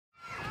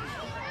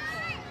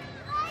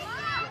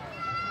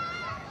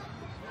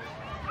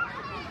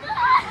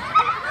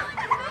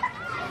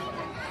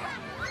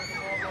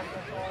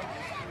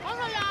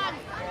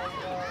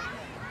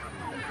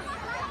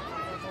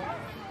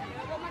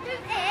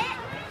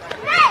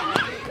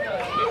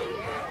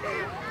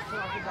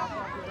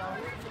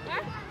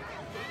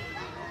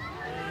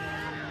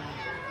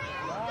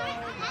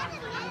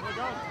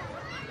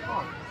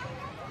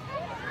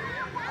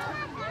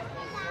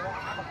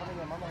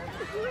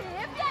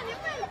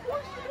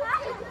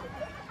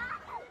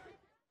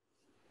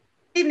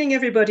Evening,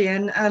 everybody,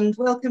 and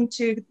welcome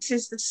to, this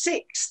is the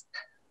sixth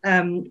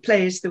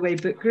Plays the Way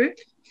book group.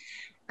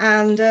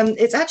 And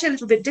it's actually a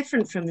little bit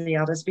different from the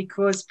others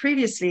because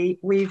previously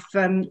we've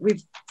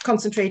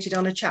concentrated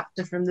on a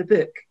chapter from the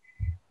book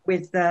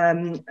with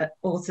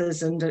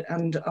authors and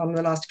on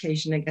the last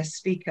occasion a guest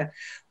speaker.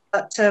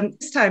 But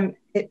this time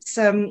it's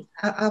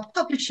our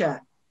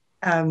publisher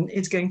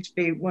is going to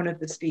be one of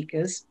the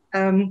speakers.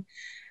 And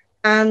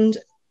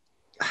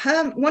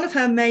one of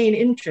her main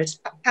interests,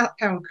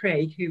 Carol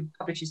Craig, who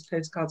publishes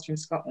Postcards from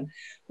Scotland,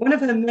 one of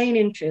her main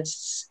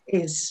interests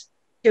is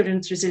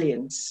children's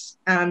resilience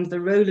and the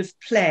role of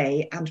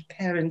play and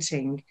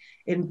parenting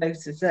in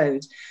both of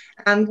those.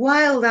 And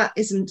while that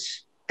isn't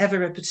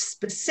ever a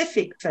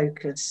specific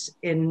focus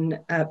in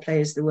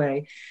Plays the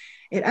Way,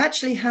 it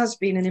actually has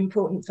been an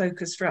important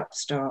focus for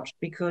Upstart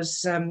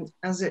because,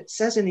 as it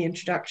says in the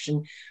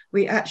introduction,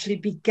 we actually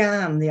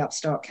began the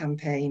Upstart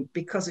campaign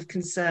because of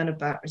concern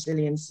about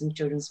resilience and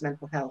children's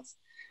mental health.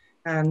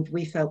 And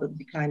we felt that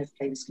the decline of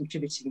play was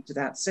contributing to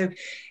that. So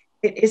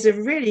it is a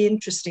really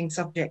interesting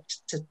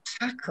subject to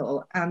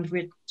tackle. And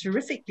we're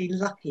terrifically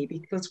lucky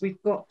because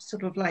we've got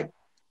sort of like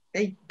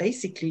a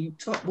basically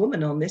top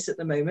woman on this at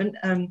the moment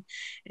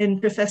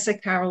in Professor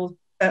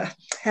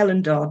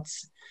Helen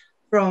Dodds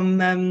from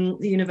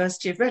the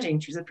University of Reading.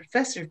 She's a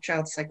professor of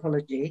child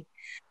psychology.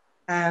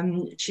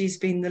 She's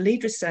been the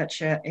lead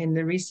researcher in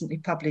the recently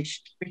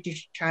published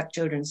British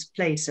Children's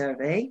Play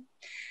Survey.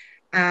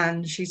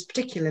 And she's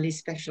particularly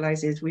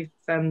specializes, we've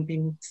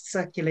been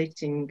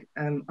circulating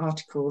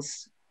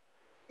articles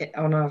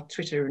on our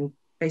Twitter and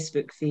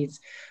Facebook feeds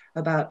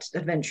about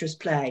adventurous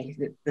play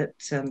that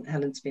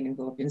Helen's been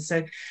involved in.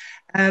 So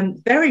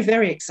very,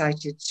 very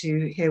excited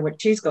to hear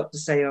what she's got to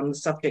say on the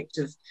subject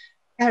of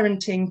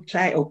parenting,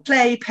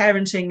 play,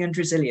 parenting and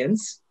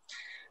resilience.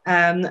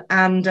 Then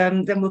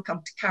we'll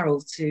come to Carol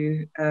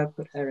to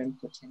put her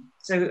input in.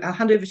 So I'll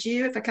hand over to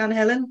you if I can,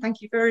 Helen. Thank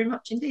you very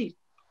much indeed.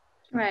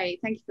 Great,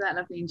 thank you for that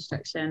lovely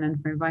introduction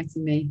and for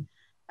inviting me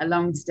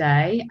along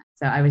today.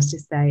 So I was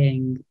just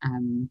saying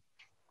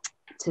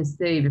to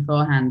Sue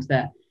beforehand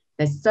that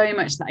there's so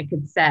much that I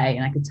could say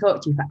and I could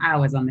talk to you for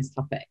hours on this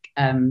topic,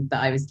 but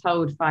I was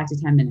told 5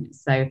 to 10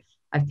 minutes. So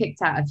I've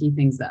picked out a few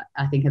things that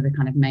I think are the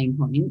kind of main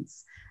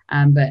points.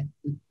 But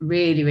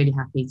really, really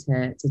happy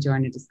to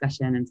join a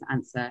discussion and to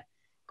answer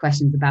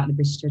questions about the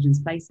British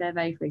Children's Play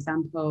Survey, for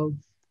example.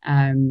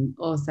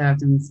 Also, I've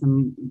done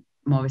some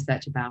more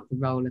research about the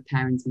role of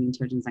parenting in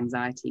children's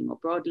anxiety more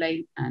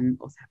broadly, and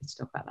also happy to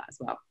talk about that as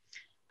well.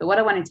 But what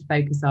I wanted to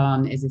focus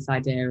on is this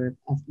idea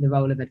of the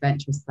role of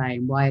adventurous play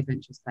and why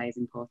adventurous play is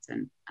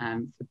important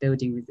for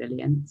building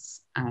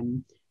resilience.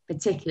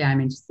 Particularly, I'm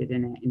interested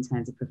in it in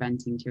terms of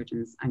preventing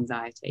children's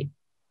anxiety.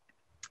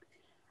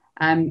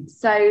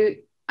 So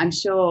I'm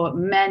sure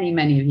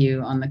many of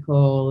you on the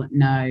call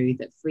know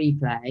that free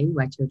play,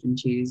 where children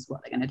choose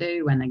what they're going to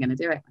do, when they're going to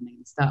do it, when they're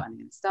going to start, when they're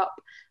going to stop,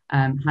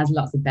 has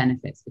lots of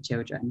benefits for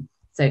children.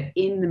 So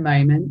in the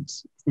moment,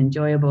 it's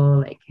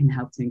enjoyable. It can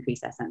help to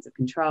increase their sense of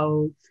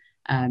control.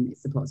 It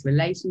supports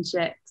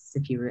relationships.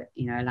 If you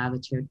allow the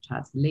child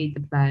to lead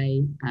the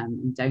play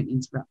and don't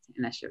interrupt it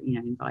unless you're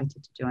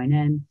invited to join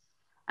in.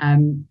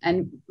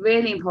 And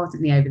really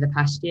importantly, over the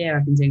past year,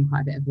 I've been doing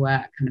quite a bit of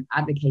work kind of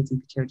advocating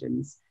for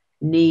children's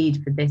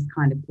need for this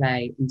kind of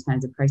play in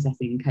terms of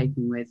processing and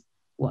coping with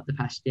what the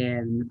past year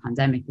and the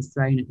pandemic has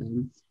thrown at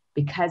them,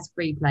 because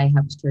free play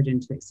helps children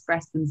to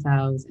express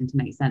themselves and to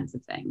make sense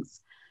of things.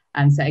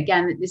 And so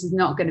again, this is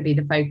not going to be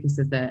the focus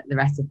of the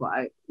rest of what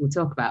I will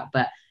talk about,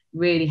 but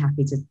really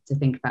happy to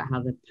think about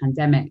how the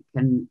pandemic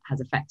has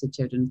affected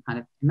children's kind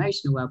of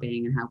emotional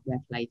well-being and how their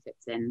play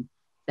fits in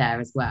there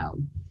as well.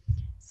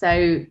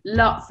 So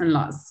lots and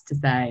lots to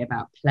say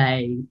about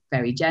play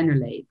very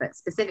generally, but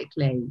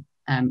specifically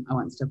I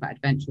want to talk about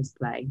adventurous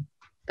play.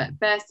 But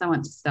first I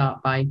want to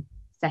start by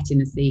setting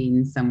the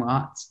scene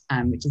somewhat,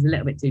 which is a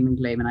little bit doom and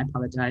gloom, and I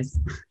apologise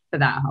for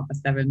that at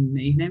 7:30 in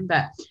the evening.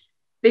 But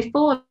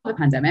before the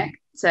pandemic,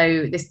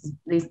 so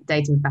these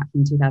data was back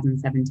from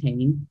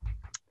 2017,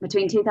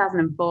 between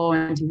 2004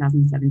 and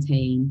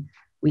 2017,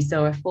 we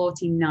saw a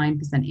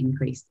 49%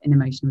 increase in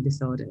emotional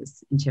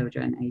disorders in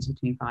children aged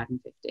between 5 and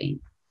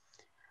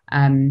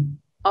 15.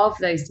 Of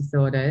those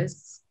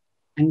disorders,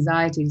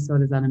 anxiety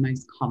disorders are the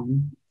most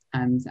common.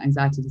 So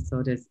anxiety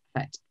disorders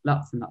affect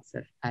lots and lots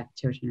of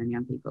children and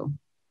young people.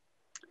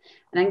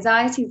 And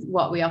anxiety is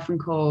what we often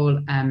call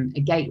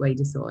a gateway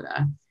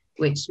disorder,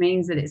 which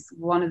means that it's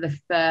one of the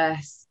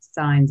first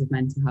signs of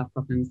mental health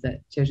problems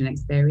that children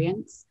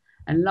experience.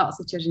 And lots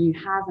of children who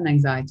have an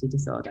anxiety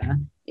disorder,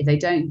 if they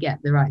don't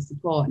get the right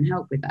support and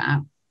help with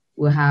that,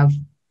 will have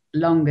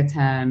longer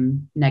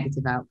term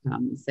negative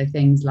outcomes. So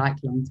things like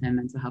long-term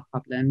mental health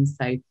problems.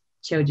 So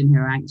children who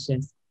are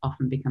anxious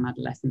often become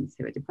adolescents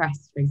who are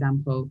depressed, for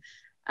example,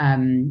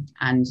 and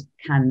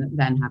can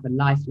then have a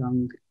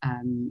lifelong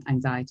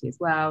anxiety as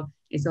well.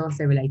 It's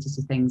also related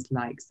to things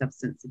like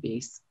substance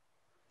abuse,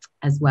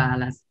 as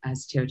well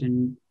as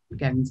children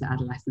go into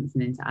adolescence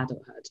and into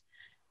adulthood.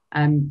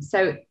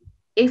 So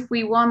if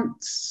we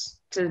want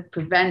to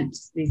prevent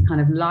these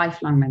kind of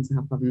lifelong mental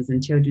health problems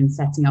and children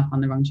setting off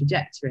on the wrong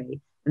trajectory,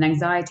 then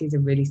anxiety is a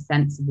really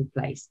sensible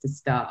place to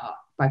start.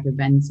 By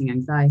preventing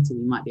anxiety,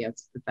 we might be able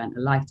to prevent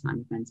a lifetime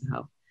of mental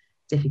health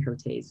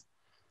difficulties.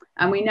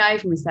 And we know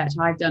from research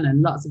I've done,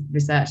 and lots of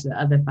research that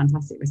other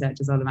fantastic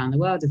researchers all around the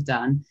world have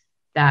done,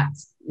 that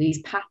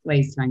these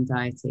pathways to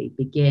anxiety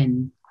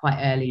begin quite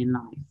early in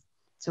life.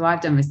 So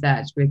I've done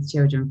research with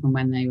children from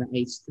when they were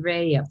age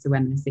 3 up to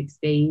when they're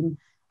 16,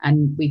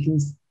 and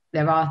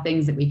there are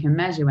things that we can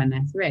measure when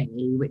they're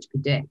 3 which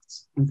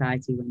predict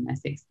anxiety when they're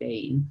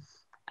 16.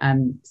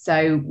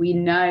 So we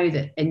know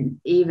that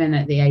even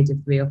at the age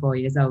of 3 or 4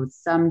 years old,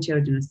 some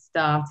children are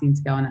starting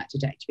to go on that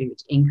trajectory,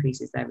 which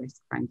increases their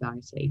risk for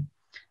anxiety.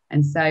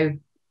 And so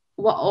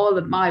what all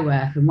of my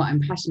work and what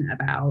I'm passionate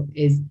about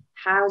is,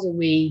 how do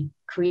we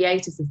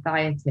create a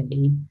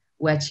society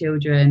where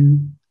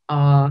children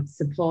are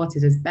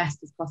supported as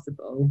best as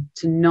possible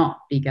to not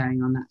be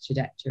going on that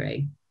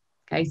trajectory?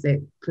 Okay,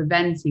 so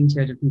preventing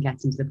children from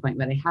getting to the point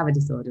where they have a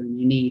disorder and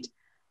they need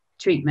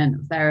treatment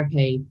or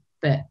therapy,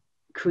 but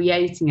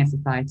creating a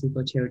society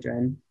for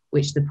children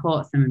which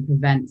supports them and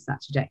prevents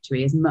that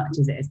trajectory as much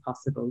as it is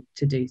possible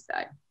to do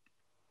so.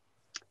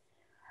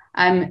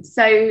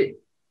 So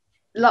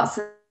lots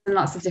and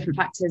lots of different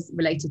factors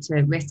related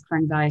to risk for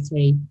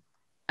anxiety.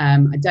 I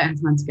don't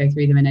have time to go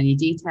through them in any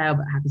detail,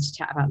 but happy to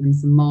chat about them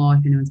some more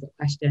if anyone's got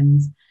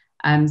questions.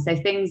 So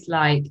things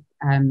like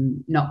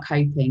not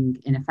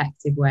coping in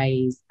effective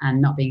ways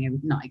and not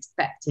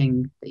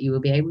expecting that you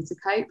will be able to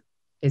cope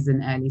is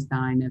an early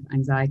sign of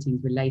anxiety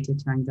related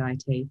to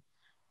anxiety.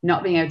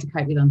 Not being able to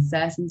cope with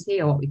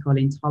uncertainty, or what we call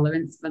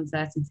intolerance of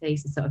uncertainty,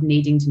 so sort of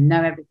needing to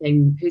know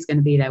everything, who's going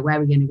to be there, where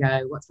we're going to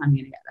go, what time we're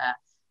going to get there.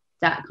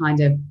 That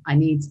kind of, I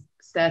need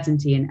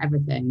certainty in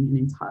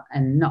everything,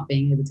 and not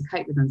being able to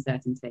cope with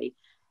uncertainty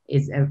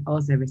is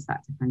also a risk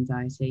factor for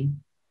anxiety.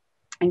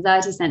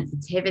 Anxiety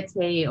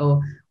sensitivity,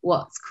 or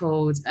what's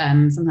called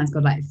sometimes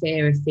called like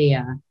fear of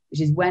fear,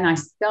 which is when I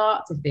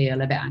start to feel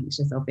a bit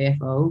anxious or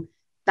fearful,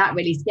 that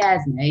really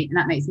scares me, and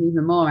that makes me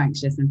even more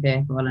anxious and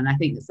fearful, and I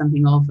think that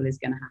something awful is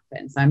going to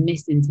happen. So I'm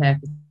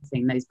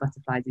misinterpreting those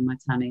butterflies in my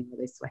tummy or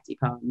those sweaty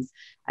palms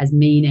as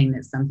meaning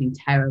that something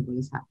terrible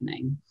is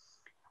happening.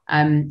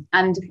 And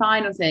the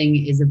final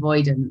thing is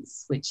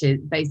avoidance, which is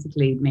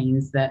basically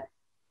means that,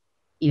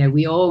 you know,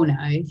 we all know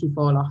if you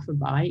fall off a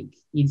bike,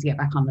 you need to get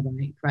back on the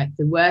bike, right?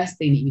 The worst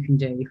thing that you can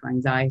do for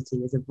anxiety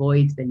is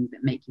avoid things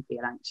that make you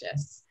feel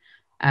anxious.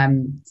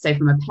 So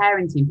from a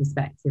parenting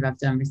perspective, I've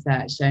done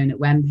research showing that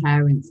when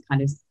parents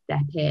kind of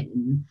step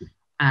in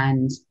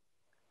and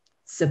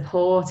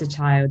support a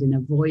child in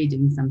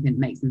avoiding something that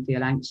makes them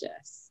feel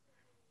anxious,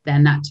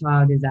 then that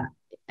child is at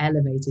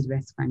elevated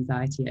risk for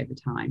anxiety over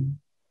time.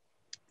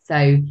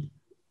 So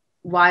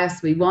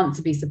whilst we want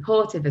to be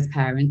supportive as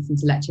parents and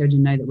to let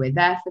children know that we're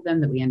there for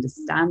them, that we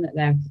understand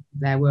that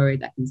they're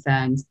worried, they're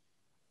concerned,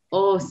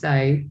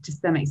 also to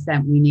some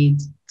extent we need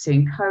to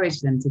encourage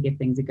them to give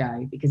things a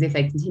go, because if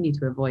they continue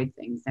to avoid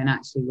things, then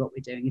actually what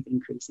we're doing is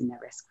increasing their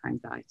risk for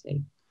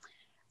anxiety.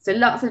 So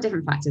lots of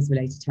different factors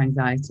related to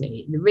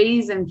anxiety. The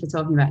reason for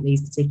talking about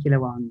these particular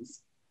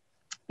ones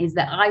is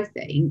that I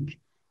think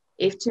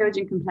if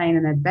children can play in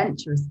an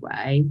adventurous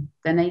way,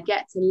 then they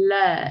get to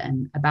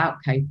learn about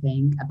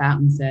coping, about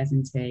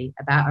uncertainty,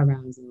 about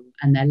arousal,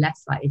 and they're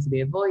less likely to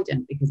be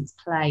avoidant because it's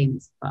play and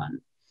it's fun.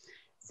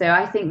 So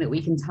I think that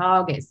we can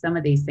target some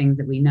of these things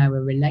that we know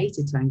are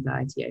related to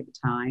anxiety over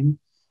time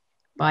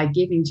by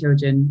giving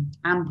children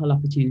ample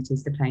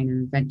opportunities to play in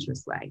an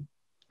adventurous way.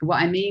 What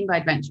I mean by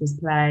adventurous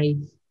play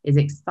is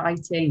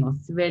exciting or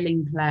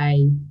thrilling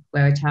play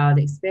where a child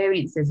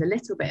experiences a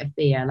little bit of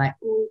fear, like,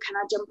 oh, can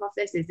I jump off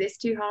this? Is this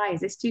too high?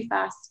 Is this too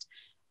fast?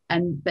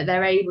 But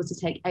they're able to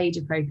take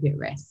age-appropriate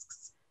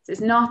risks. So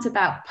it's not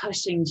about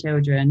pushing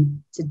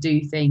children to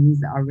do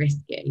things that are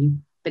risky,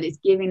 but it's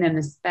giving them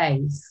the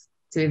space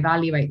to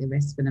evaluate the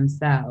risk for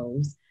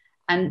themselves.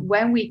 And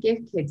when we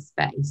give kids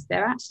space,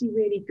 they're actually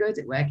really good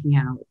at working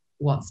out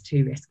what's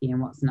too risky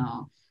and what's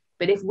not.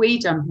 But if we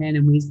jump in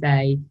and we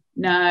say,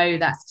 no,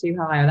 that's too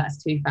high or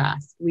that's too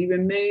fast, we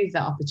remove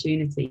that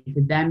opportunity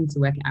for them to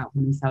work it out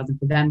for themselves and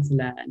for them to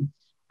learn.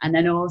 And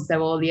then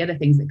also all the other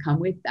things that come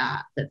with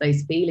that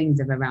those feelings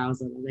of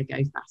arousal, they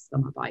go fast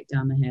on my bike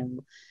down the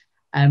hill.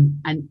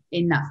 And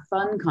in that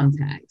fun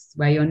context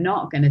where you're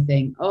not going to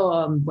think,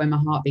 oh, when my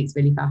heart beats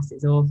really fast,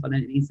 it's awful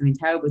and it means something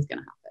terrible is going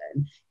to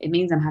happen. It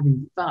means I'm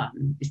having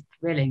fun, it's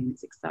thrilling,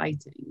 it's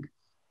exciting.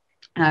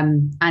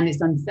 And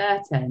it's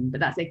uncertain, but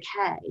that's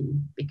okay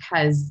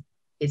because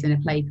it's in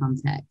a play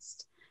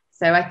context.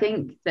 So I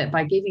think that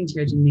by giving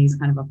children these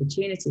kind of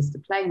opportunities to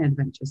play in an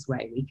adventurous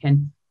way, we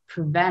can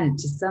prevent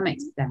to some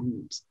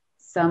extent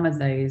some of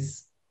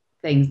those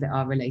things that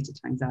are related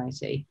to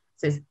anxiety.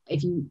 So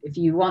if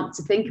you want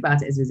to think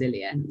about it as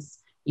resilience,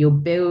 you're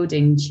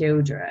building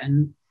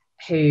children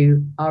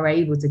who are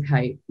able to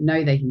cope,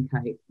 know they can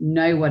cope,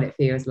 know what it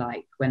feels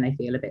like when they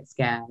feel a bit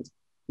scared,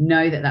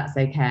 know that that's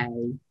okay,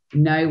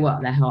 know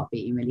what their heart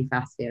beating really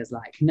fast feels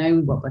like, know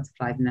what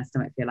butterflies in their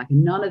stomach feel like.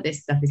 And none of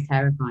this stuff is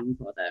terrifying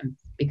for them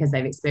because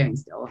they've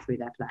experienced it all through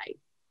their play.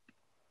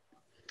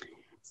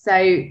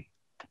 So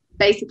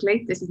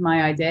basically, this is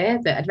my idea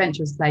that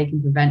adventurous play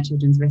can prevent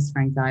children's risk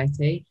for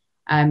anxiety.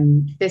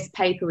 This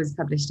paper was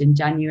published in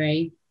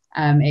January.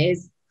 It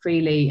is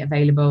freely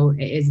available.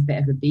 It is a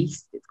bit of a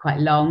beast. It's quite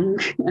long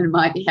and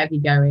might be heavy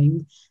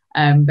going.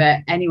 But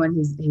anyone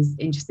who's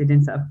interested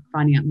in sort of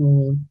finding out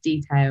more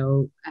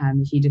detail,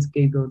 if you just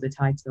Google the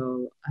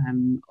title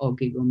or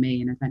Google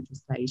me and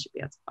adventurous play, you should be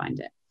able to find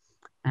it.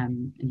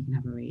 And you can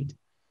have a read.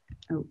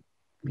 Oh,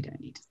 we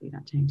don't need to see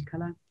that change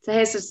colour. So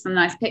here's just some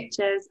nice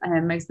pictures,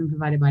 most of them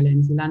provided by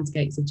Learning Through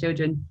Landscapes of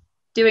children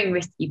doing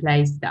risky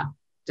play stuff,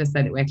 just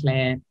so that we're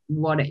clear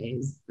what it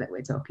is that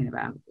we're talking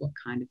about, what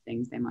kind of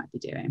things they might be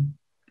doing.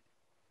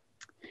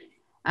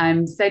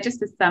 So just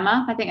to sum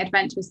up, I think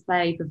adventurous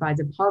play provides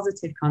a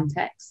positive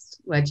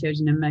context where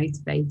children are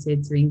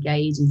motivated to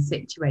engage in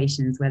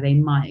situations where they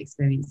might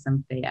experience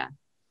some fear.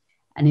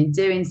 And in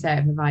doing so,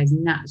 it provides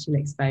natural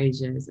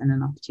exposures and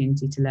an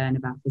opportunity to learn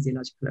about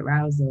physiological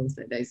arousals,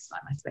 that those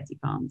like my sweaty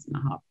palms and my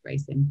heart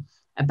racing,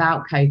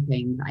 about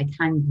coping, that I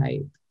can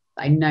cope,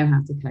 that I know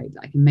how to cope,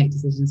 that I can make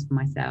decisions for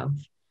myself,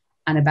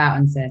 and about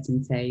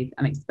uncertainty.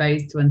 I'm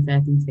exposed to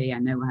uncertainty. I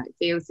know how it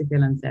feels to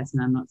feel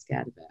uncertain. I'm not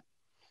scared of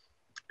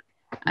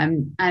it.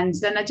 And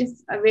then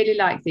I really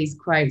like these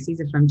quotes. These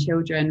are from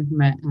children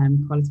from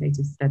a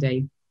qualitative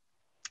study,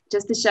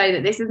 just to show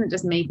that this isn't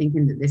just me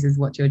thinking that this is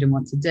what children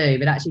want to do,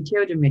 but actually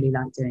children really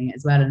like doing it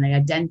as well. And they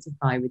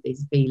identify with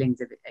these feelings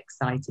of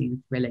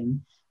exciting,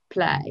 thrilling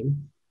play.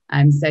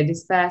 So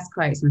this first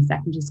quote is from a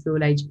secondary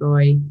school age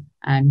boy.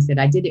 He said,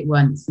 "I did it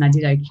once and I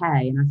did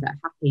okay. And I felt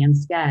happy and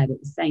scared at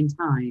the same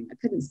time. I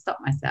couldn't stop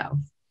myself."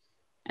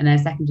 And then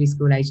a secondary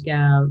school age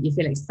girl, "You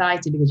feel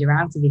excited because you're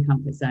out of your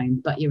comfort zone,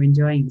 but you're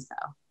enjoying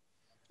yourself."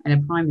 And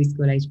a primary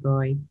school age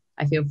boy,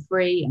 "I feel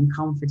free and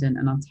confident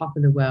and on top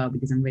of the world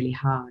because I'm really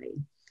high."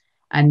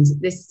 And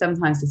this is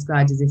sometimes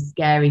described as a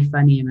scary,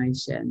 funny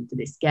emotion, that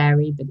it's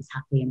scary, but it's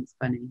happy and it's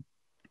funny.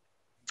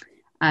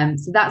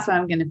 So that's where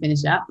I'm going to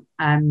finish up.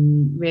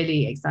 I'm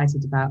really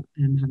excited about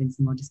having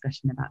some more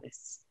discussion about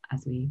this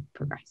as we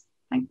progress.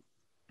 Thanks.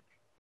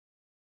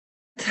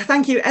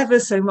 Thank you ever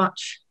so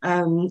much,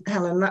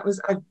 Helen. That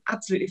was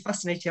absolutely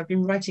fascinating. I've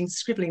been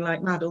scribbling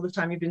like mad all the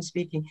time you've been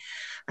speaking.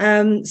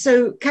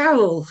 So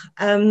Carol,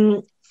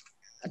 I'll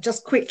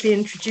just quickly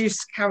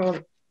introduce Carol.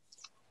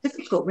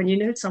 Difficult when you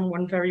know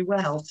someone very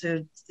well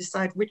to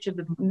decide which of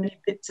the many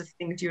bits of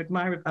things you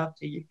admire about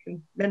her you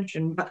can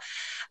mention. But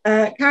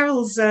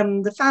Carol's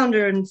the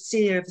founder and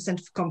CEO of the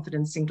Centre for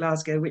Confidence in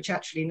Glasgow, which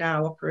actually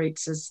now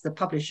operates as the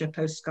publisher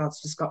Postcards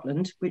for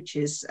Scotland, which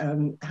is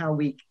how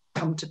we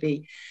come to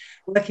be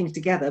working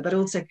together. But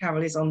also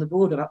Carol is on the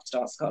board of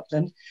Upstart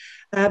Scotland.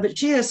 But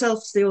she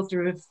herself is the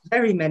author of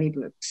very many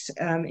books,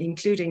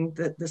 including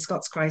the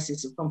Scots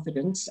Crisis of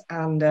Confidence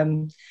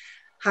and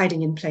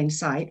Hiding in Plain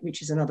Sight,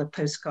 which is another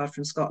postcard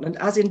from Scotland,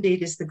 as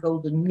indeed is The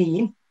Golden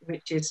Mean,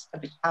 which is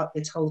about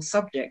this whole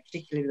subject,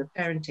 particularly the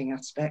parenting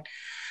aspect.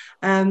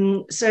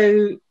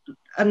 So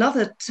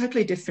another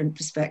totally different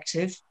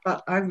perspective,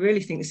 but I really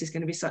think this is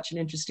going to be such an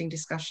interesting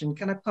discussion.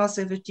 Can I pass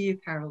over to you,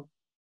 Carol?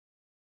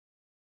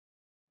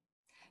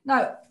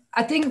 Now,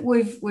 I think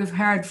we've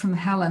heard from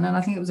Helen, and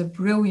I think it was a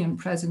brilliant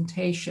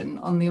presentation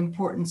on the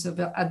importance of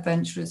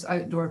adventurous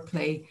outdoor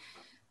play,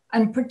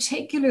 and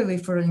particularly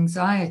for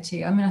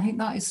anxiety. I mean, I think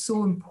that is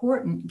so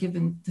important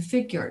given the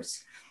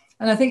figures.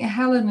 And I think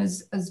Helen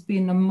has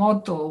been a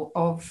model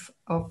of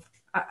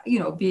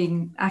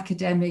being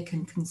academic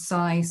and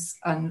concise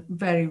and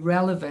very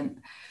relevant.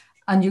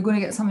 And you're going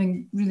to get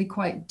something really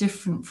quite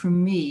different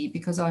from me,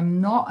 because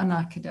I'm not an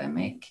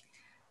academic.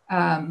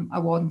 I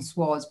once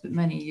was, but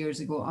many years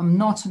ago. I'm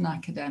not an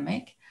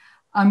academic.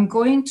 I'm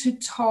going to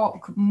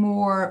talk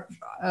more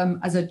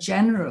as a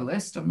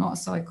generalist. I'm not a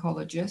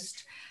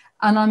psychologist.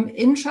 And I'm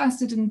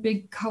interested in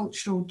big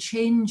cultural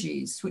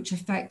changes which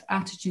affect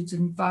attitudes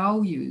and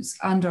values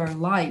and our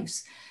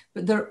lives,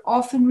 but they're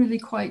often really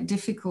quite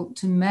difficult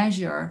to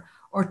measure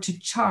or to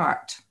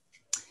chart.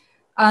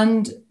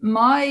 And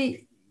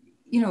my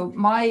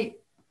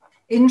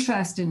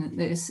interest in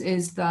this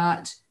is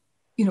that,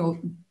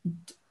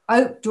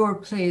 outdoor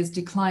play has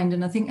declined.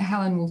 And I think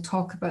Helen will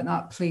talk about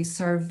that play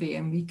survey,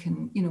 and we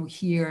can,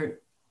 hear,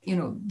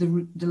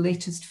 the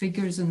latest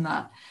figures in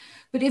that.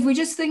 But if we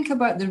just think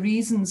about the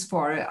reasons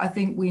for it, I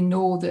think we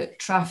know that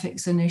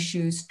traffic's an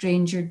issue,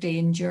 stranger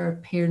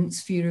danger,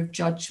 parents' fear of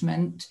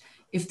judgment,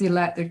 if they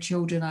let their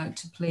children out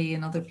to play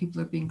and other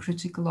people are being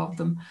critical of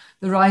them,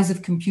 the rise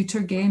of computer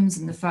games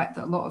and the fact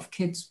that a lot of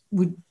kids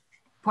would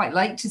quite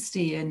like to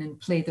stay in and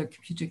play their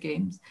computer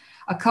games,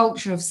 a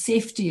culture of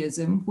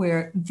safetyism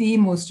where the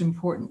most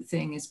important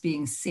thing is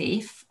being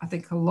safe. I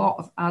think a lot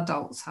of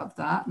adults have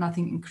that, and I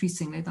think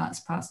increasingly that's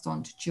passed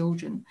on to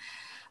children.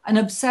 An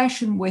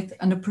obsession with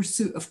and a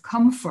pursuit of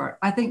comfort.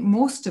 I think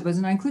most of us,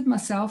 and I include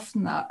myself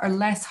in that, are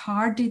less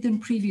hardy than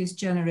previous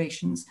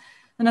generations.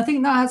 And I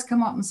think that has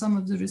come up in some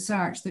of the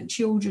research, that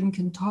children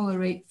can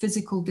tolerate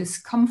physical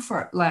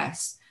discomfort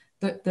less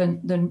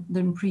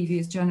than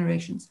previous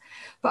generations.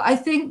 But I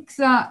think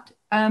that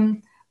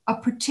a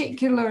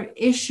particular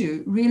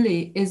issue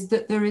really is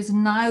that there is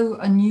now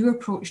a new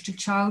approach to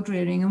child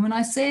rearing. And when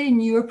I say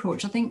new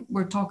approach, I think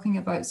we're talking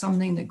about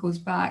something that goes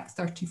back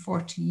 30,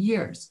 40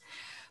 years.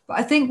 But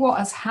I think what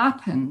has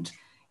happened,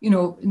 you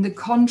know, in the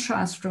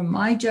contrast from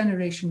my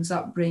generation's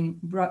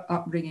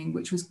upbringing,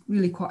 which was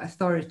really quite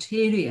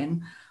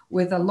authoritarian,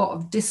 with a lot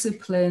of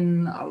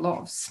discipline, a lot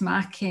of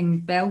smacking,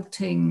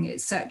 belting,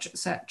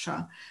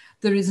 etc.,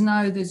 there is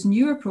now this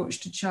new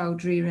approach to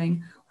child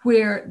rearing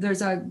where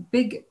there's a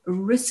big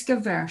risk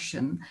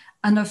aversion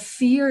and a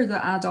fear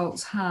that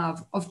adults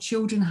have of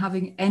children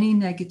having any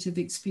negative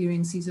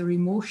experiences or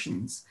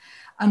emotions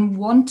and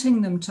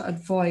wanting them to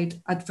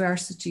avoid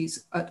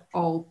adversities at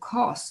all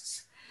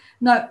costs.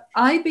 Now,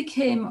 I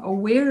became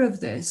aware of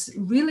this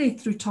really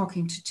through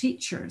talking to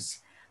teachers.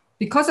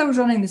 Because I was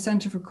running the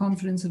Centre for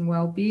Confidence and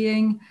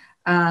Wellbeing,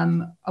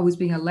 I was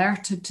being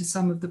alerted to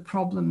some of the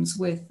problems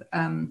with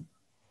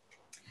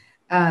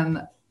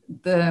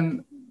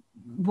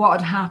what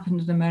had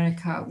happened in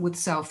America with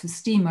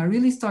self-esteem. I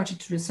really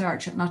started to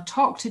research it, and I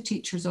talked to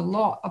teachers a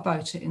lot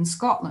about it in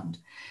Scotland.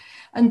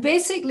 And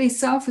basically,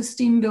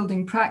 self-esteem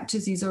building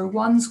practices are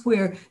ones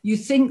where you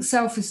think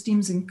self-esteem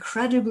is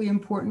incredibly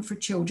important for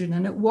children,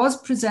 and it was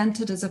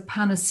presented as a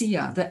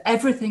panacea that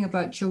everything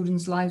about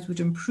children's lives would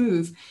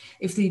improve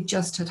if they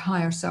just had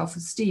higher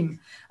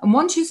self-esteem. And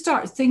once you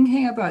start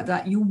thinking about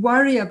that, you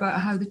worry about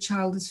how the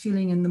child is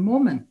feeling in the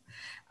moment.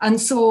 And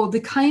so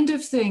the kind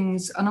of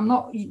things, and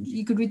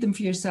you could read them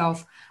for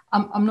yourself,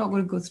 I'm not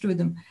going to go through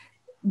them.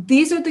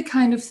 These are the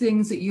kind of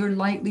things that you're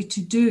likely to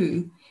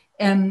do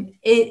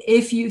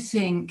if you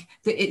think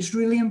that it's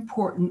really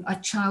important a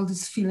child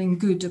is feeling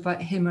good about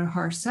him or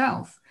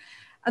herself.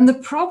 And the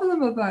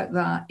problem about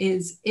that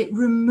is it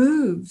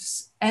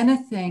removes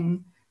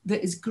anything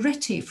that is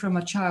gritty from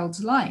a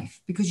child's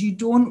life, because you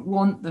don't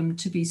want them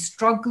to be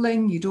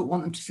struggling, you don't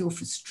want them to feel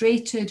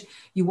frustrated,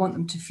 you want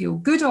them to feel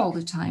good all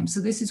the time.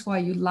 So this is why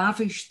you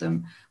lavish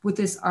them with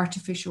this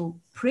artificial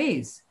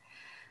praise.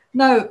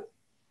 Now,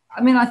 I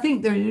mean, I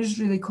think there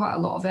is really quite a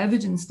lot of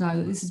evidence now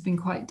that this has been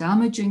quite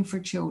damaging for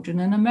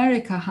children, and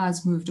America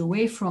has moved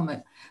away from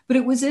it. But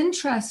it was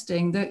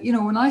interesting that, you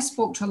know, when I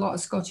spoke to a lot of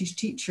Scottish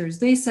teachers,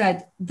 they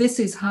said, this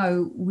is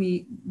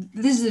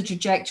the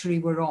trajectory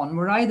we're on.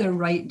 We're either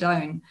right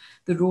down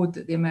the road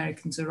that the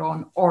Americans are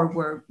on,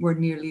 or we're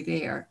nearly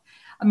there.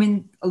 I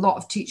mean, a lot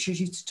of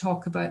teachers used to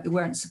talk about they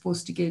weren't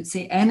supposed to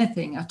say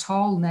anything at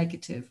all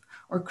negative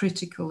or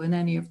critical in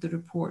any of the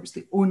reports.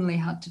 They only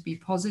had to be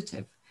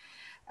positive.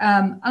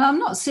 And I'm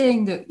not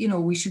saying that, you know,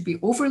 we should be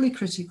overly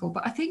critical,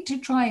 but I think to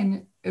try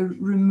and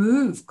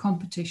remove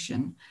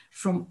competition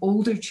from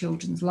older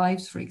children's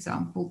lives, for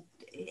example,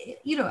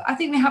 you know, I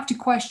think we have to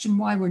question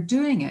why we're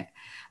doing it.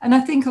 And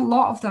I think a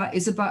lot of that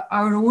is about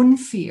our own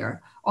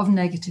fear of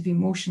negative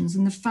emotions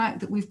and the fact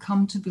that we've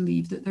come to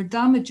believe that they're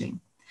damaging.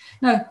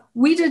 Now,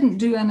 we didn't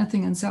do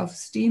anything in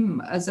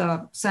self-esteem as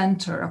a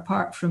centre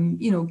apart from,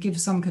 you know,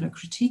 give some kind of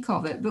critique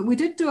of it, but we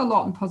did do a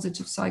lot in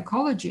positive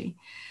psychology.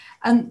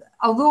 And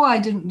although I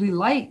didn't really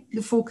like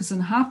the focus on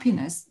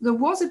happiness, there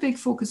was a big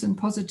focus on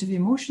positive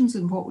emotions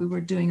in what we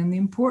were doing and the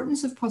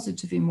importance of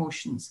positive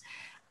emotions.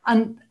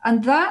 And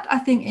that, I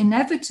think,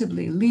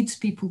 inevitably leads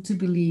people to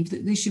believe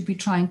that they should be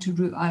trying to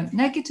root out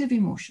negative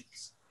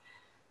emotions.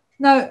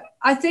 Now,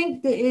 I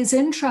think that it's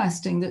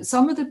interesting that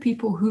some of the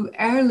people who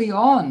early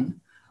on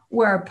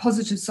were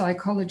positive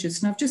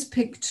psychologists, and I've just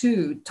picked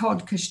two,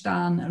 Todd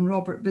Kashdan and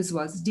Robert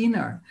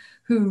Biswas-Diener,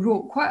 who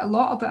wrote quite a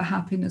lot about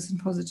happiness and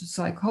positive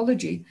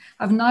psychology,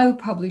 have now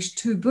published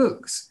 2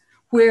 books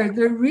where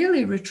they're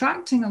really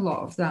retracting a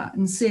lot of that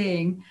and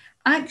saying,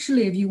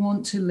 actually, if you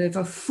want to live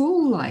a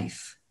full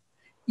life,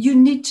 you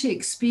need to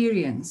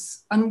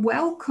experience and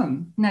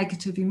welcome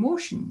negative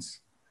emotions.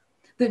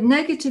 That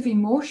negative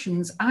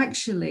emotions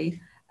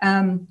actually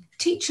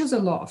teach us a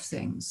lot of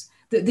things,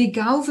 that they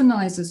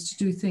galvanize us to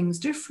do things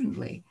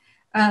differently.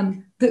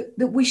 That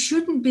we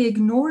shouldn't be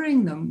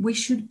ignoring them. We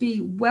should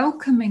be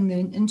welcoming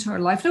them into our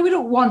life. Now, we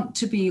don't want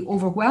to be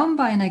overwhelmed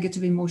by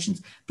negative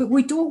emotions, but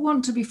we don't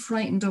want to be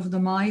frightened of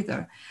them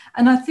either.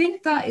 And I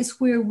think that is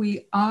where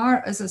we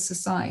are as a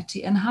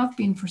society and have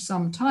been for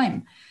some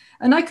time.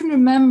 And I can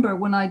remember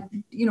when I,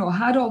 you know,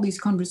 had all these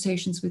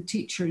conversations with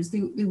teachers,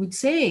 they would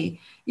say,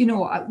 you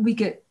know, we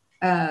get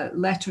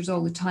letters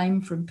all the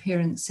time from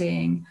parents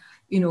saying,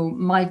 you know,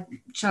 my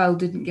child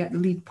didn't get the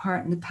lead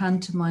part in the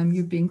pantomime,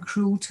 you're being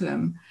cruel to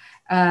him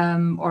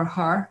or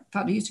her. In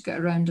fact, I used to get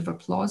a round of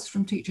applause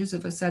from teachers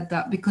if I said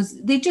that, because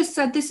they just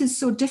said, this is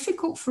so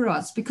difficult for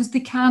us because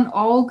they can't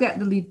all get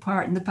the lead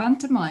part in the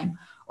pantomime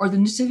or the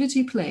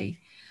nativity play.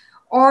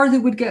 Or they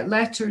would get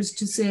letters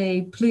to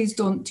say, please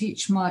don't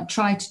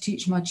try to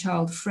teach my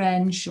child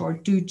French or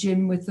do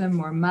gym with them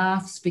or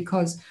maths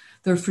because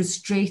they're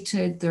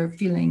frustrated, they're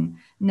feeling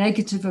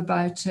negative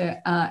about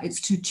it,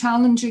 it's too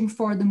challenging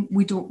for them,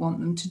 we don't want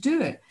them to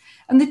do it.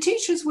 And the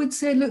teachers would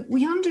say, look,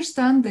 we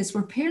understand this,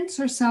 we're parents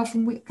ourselves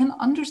and we can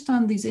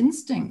understand these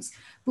instincts,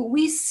 but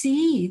we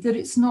see that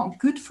it's not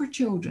good for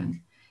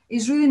children.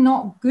 It's really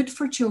not good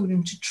for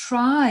children to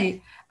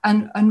try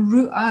and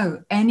root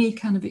out any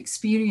kind of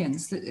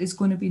experience that is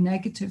going to be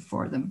negative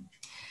for them.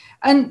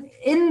 And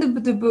in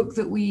the book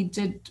that we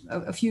did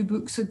a few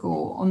books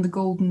ago on the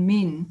golden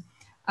mean,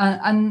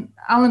 and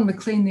Alan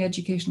McLean, the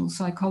educational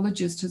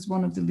psychologist, is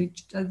one of the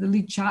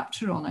lead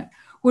chapter on it,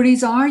 where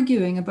he's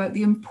arguing about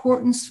the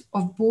importance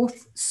of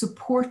both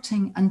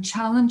supporting and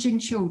challenging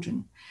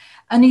children.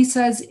 And he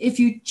says, if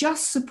you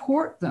just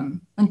support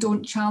them and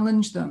don't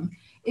challenge them,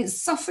 it's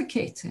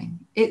suffocating,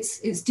 it's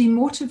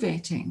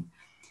demotivating.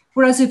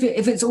 Whereas if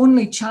it's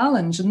only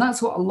challenge, and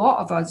that's what a lot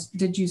of us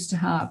did used to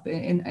have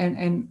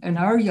in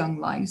our young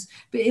lives,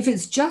 but if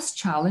it's just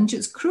challenge,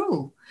 it's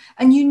cruel.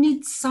 And you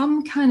need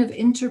some kind of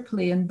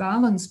interplay and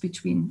balance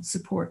between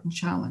support and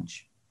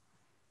challenge.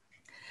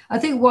 I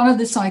think one of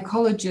the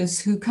psychologists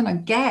who kind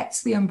of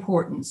gets the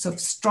importance of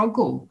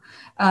struggle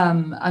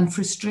and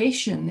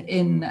frustration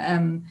in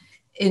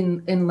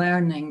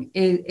learning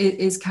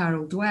is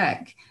Carol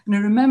Dweck. And I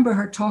remember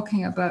her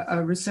talking about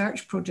a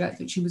research project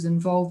that she was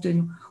involved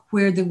in,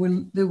 where they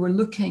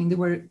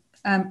were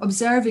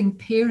observing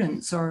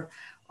parents or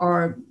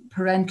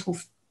parental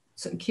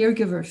sort of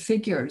caregiver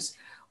figures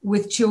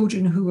with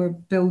children who were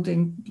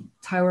building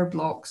tower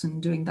blocks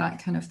and doing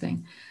that kind of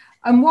thing.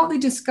 And what they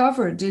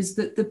discovered is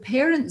that the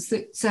parents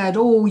that said,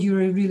 oh,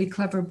 you're a really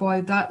clever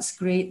boy, that's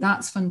great,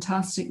 that's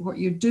fantastic what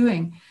you're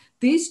doing,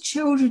 these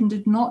children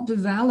did not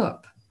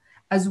develop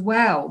as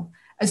well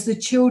as the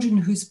children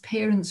whose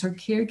parents or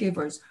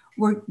caregivers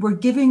were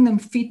giving them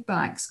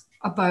feedbacks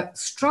about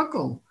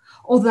struggle.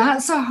 Oh,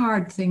 that's a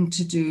hard thing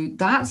to do.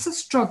 That's a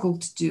struggle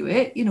to do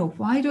it. You know,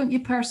 why don't you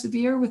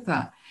persevere with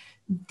that?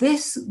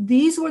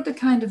 These were the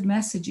kind of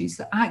messages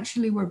that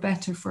actually were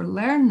better for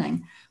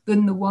learning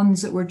than the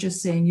ones that were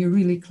just saying, you're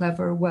really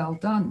clever, well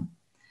done.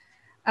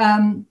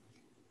 I'm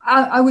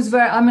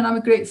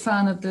a great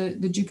fan of the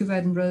Duke of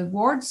Edinburgh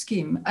award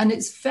scheme. And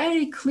it's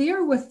very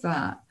clear with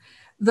that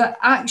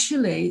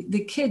actually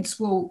the kids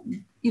will,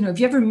 you know, if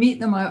you ever meet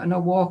them out on a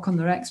walk on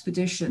their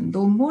expedition,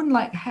 they'll moan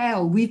like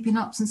hell. We've been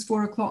up since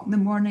 4 o'clock in the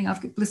morning.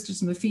 I've got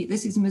blisters on my feet.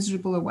 This is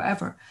miserable, or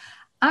whatever.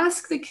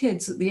 Ask the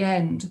kids at the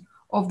end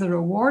of their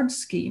award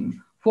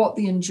scheme what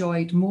they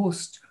enjoyed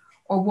most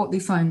or what they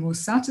found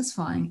most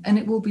satisfying, and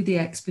it will be the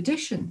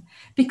expedition.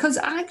 Because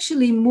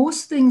actually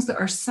most things that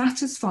are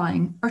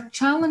satisfying are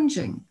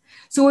challenging.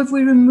 So if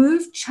we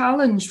remove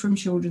challenge from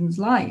children's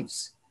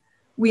lives,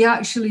 we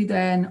actually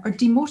then are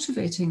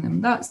demotivating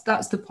them.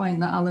 That's the point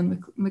that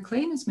Alan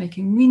McLean is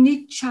making. We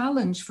need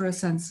challenge for a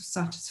sense of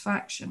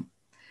satisfaction.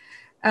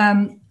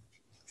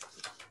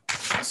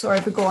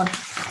 Sorry for going.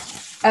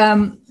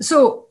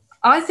 So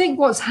I think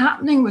what's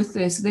happening with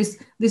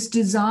this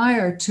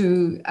desire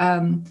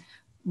to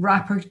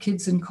wrap our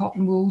kids in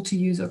cotton wool, to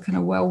use a kind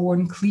of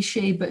well-worn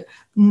cliche, but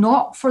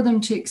not for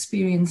them to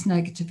experience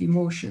negative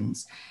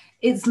emotions,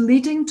 it's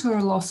leading to a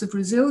loss of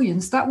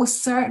resilience. That was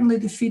certainly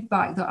the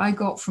feedback that I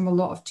got from a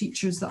lot of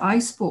teachers that I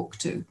spoke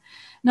to.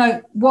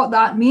 Now, what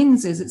that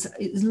means is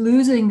it's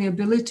losing the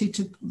ability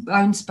to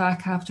bounce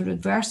back after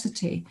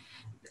adversity,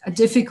 a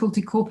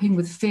difficulty coping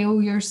with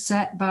failure,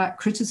 setback,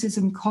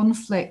 criticism,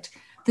 conflict,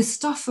 the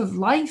stuff of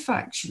life,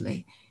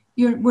 actually.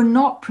 We're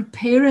not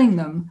preparing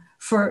them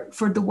for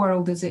the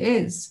world as it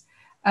is.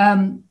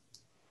 You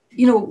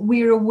know,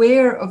 we're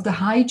aware of the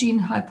hygiene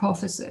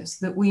hypothesis,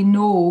 that we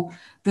know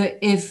that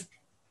if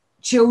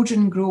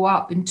children grow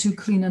up in too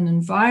clean an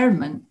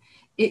environment,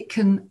 it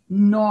can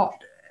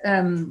not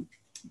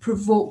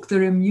provoke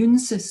their immune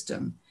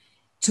system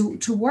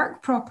to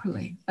work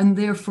properly, and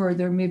therefore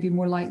they're maybe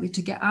more likely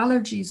to get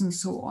allergies and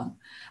so on.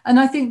 And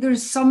I think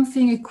there's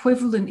something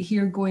equivalent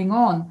here going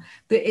on,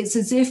 that it's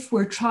as if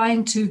we're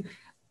trying to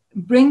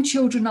bring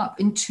children up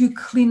in too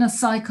clean a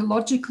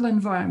psychological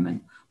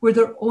environment where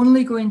they're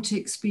only going to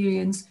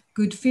experience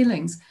good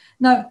feelings.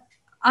 Now,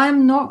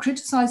 I'm not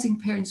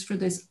criticizing parents for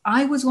this.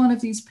 I was one of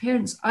these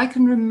parents. I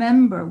can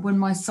remember when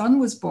my son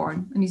was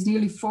born, and he's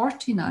nearly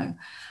 40 now,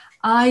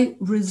 I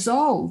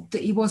resolved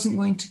that he wasn't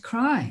going to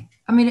cry.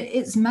 I mean,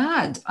 it's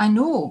mad, I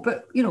know,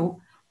 but you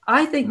know,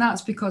 I think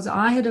that's because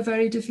I had a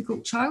very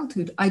difficult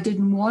childhood. I did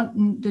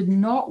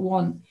not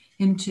want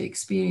him to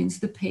experience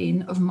the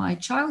pain of my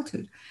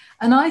childhood.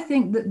 And I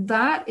think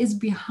that is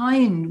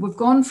behind, we've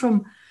gone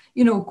from,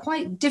 you know,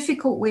 quite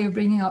difficult way of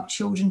bringing up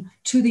children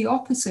to the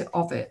opposite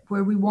of it,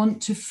 where we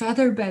want to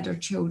feather bed our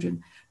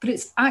children, but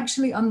it's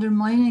actually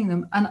undermining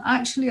them, and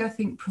actually, I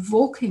think,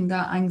 provoking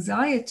that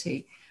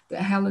anxiety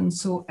that Helen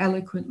so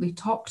eloquently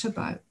talked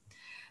about.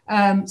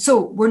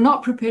 So we're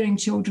not preparing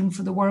children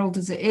for the world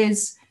as it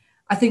is.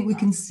 I think we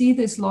can see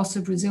this loss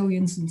of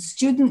resilience in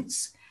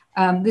students.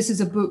 This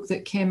is a book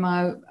that came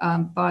out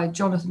by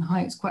Jonathan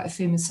Haidt, quite a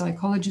famous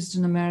psychologist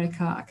in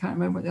America. I can't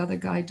remember what the other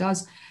guy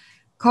does,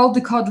 called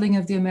The Coddling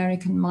of the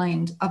American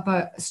Mind,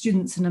 about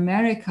students in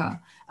America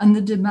and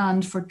the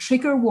demand for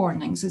trigger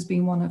warnings as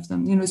being one of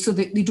them, you know, so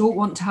that they don't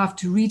want to have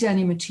to read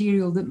any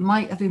material that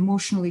might have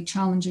emotionally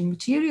challenging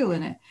material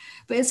in it.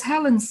 But as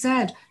Helen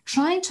said,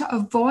 trying to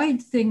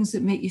avoid things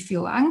that make you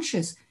feel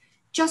anxious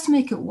just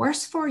make it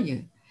worse for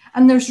you.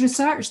 And there's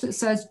research that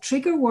says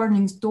trigger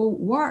warnings don't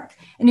work.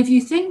 And if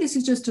you think this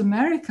is just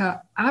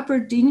America,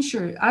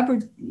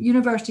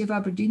 University of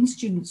Aberdeen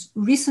students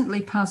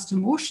recently passed a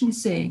motion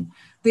saying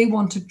they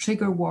wanted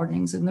trigger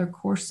warnings in their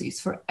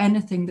courses for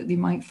anything that they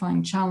might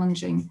find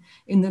challenging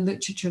in the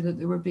literature that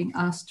they were being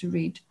asked to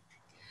read.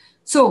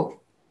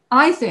 So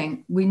I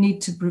think we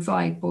need to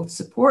provide both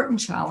support and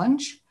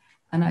challenge,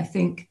 and I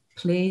think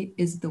play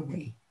is the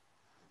way.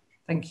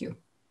 Thank you.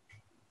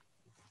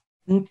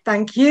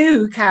 Thank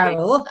you,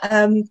 Carol.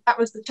 That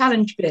was the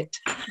challenge bit.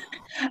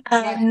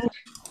 Can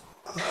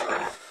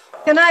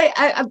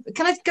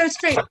I go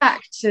straight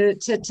back to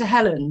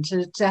Helen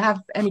to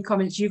have any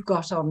comments you've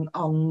got on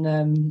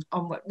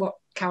what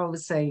Carol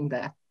was saying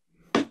there?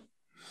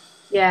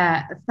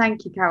 Yeah,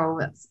 thank you, Carol.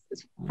 That's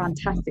a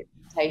fantastic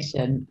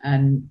presentation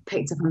and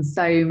picked up on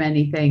so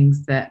many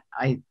things that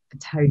I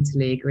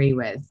totally agree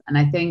with. And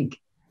I think,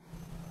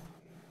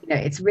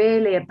 it's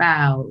really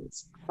about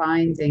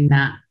finding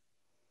that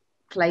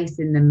place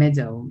in the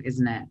middle,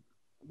 isn't it?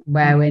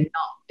 Where we're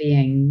not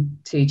being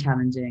too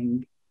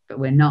challenging, but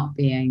we're not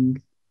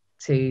being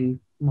too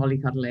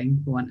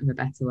mollycoddling, for want of a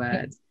better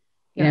word.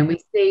 We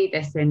see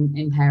this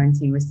in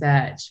parenting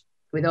research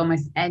with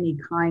almost any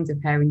kind of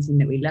parenting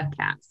that we look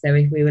at. So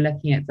if we were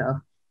looking at sort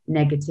of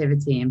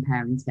negativity in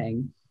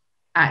parenting,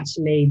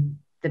 actually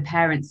the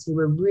parents who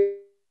were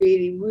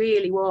really,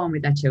 really warm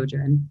with their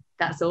children,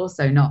 that's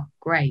also not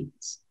great.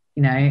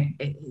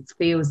 It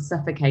feels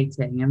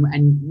suffocating,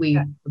 and we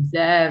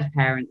observe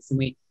parents, and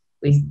we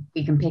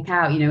can pick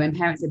out, when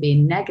parents are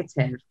being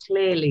negative,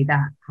 clearly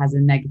that has a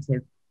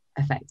negative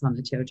effect on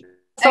the children.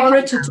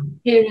 Authoritative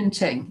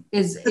parenting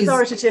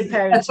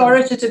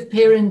authoritative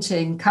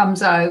parenting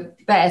comes out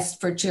best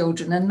for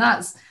children, and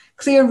that's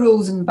clear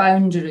rules and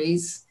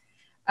boundaries,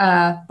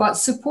 but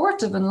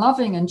supportive and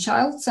loving and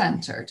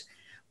child-centered.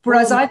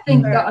 Whereas I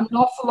think that an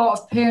awful lot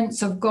of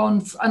parents have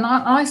gone, and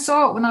I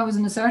saw it when I was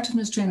an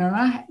assertiveness trainer,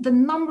 and the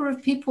number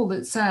of people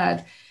that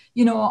said,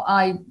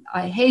 I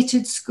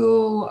hated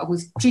school, I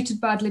was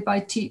treated badly by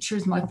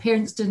teachers, my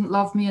parents didn't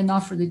love me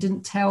enough, or they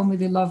didn't tell me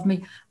they loved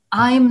me.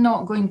 I'm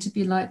not going to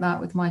be like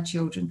that with my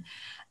children.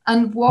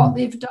 And what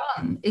they've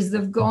done is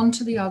they've gone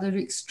to the other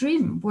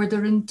extreme, where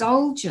they're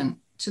indulgent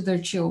to their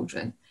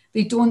children.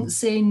 They don't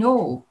say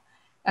no.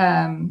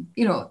 And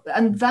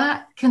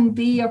that can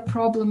be a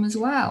problem as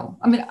well.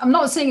 I mean, I'm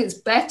not saying it's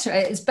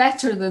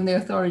better than the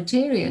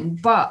authoritarian,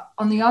 but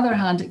on the other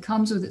hand, it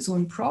comes with its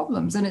own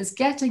problems, and it's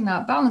getting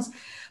that balance.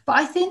 But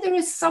I think there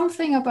is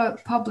something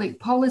about public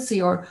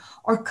policy or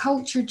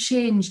culture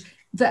change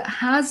that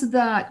has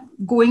that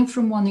going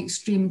from one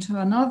extreme to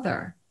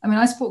another. I mean,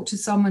 I spoke to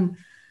someone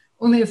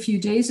only a few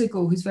days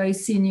ago who's very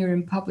senior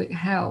in public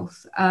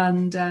health,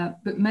 and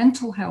but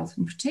mental health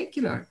in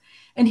particular.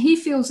 And he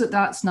feels that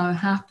that's now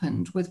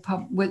happened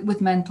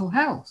with mental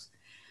health.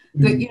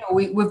 That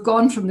we've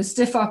gone from the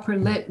stiff upper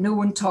lip, no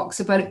one talks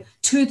about it,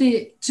 to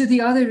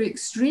the other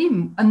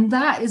extreme, and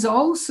that is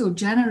also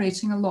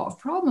generating a lot of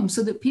problems.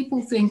 So that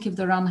people think if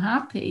they're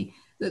unhappy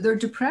that they're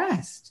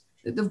depressed,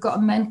 that they've got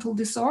a mental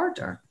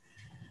disorder,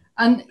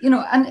 and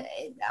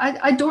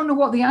I don't know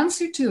what the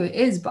answer to it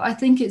is, but I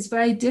think it's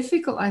very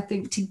difficult. I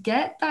think to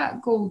get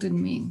that golden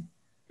mean.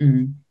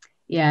 Mm.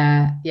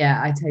 Yeah,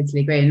 I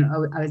totally agree. And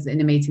I was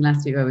in a meeting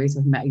last week where we were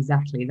talking about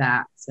exactly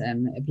that.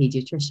 A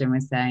paediatrician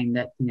was saying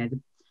that, the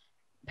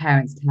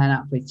parents turn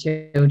up with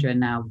children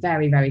now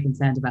very, very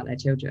concerned about their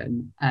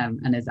children.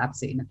 And there's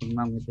absolutely nothing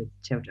wrong with the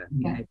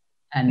children,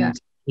 And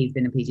he's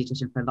been a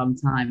paediatrician for a long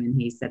time. And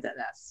he said that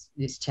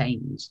it's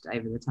changed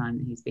over the time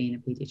that he's been a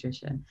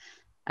paediatrician.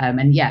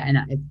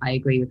 I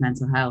agree with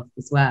mental health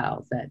as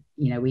well, that,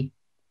 we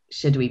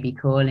be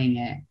calling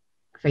it,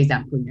 for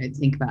example,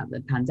 think about the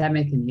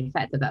pandemic and the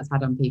effect that that's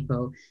had on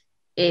people.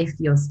 If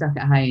you're stuck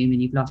at home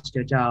and you've lost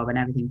your job and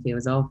everything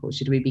feels awful,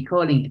 should we be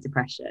calling it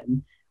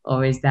depression?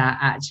 Or is that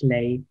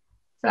actually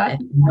a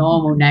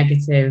normal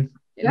negative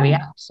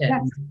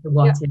reaction to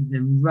what is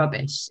a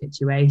rubbish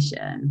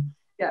situation?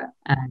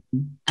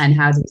 And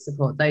how do we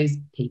support those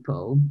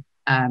people?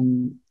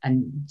 And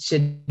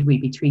should we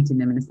be treating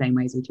them in the same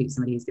way as we treat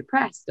somebody who's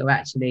depressed? Or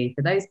actually,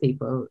 for those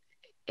people,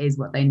 is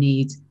what they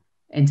need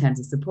in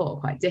terms of support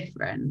quite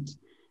different?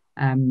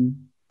 I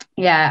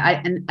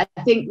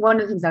think one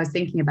of the things I was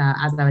thinking about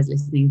as I was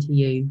listening to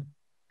you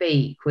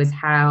speak was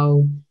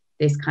how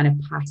this kind of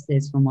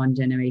passes from one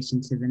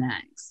generation to the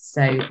next.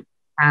 So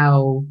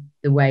how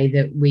the way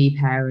that we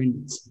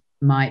parent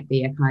might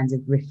be a kind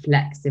of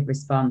reflexive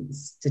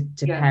response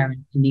to parent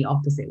in the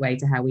opposite way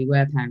to how we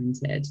were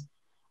parented.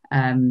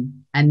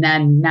 And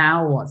then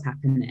now what's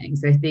happening?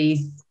 So if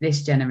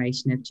this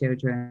generation of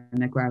children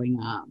are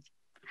growing up,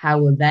 how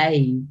will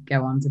they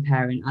go on to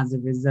parent as a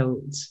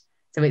result?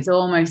 So it's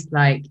almost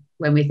like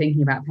when we're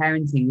thinking about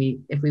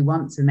parenting, if we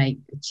want to make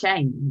a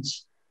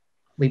change,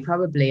 we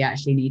probably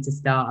actually need to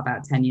start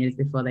about 10 years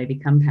before they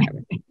become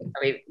parents.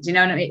 Do you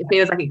know what I mean? It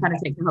feels like it kind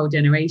of takes a whole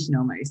generation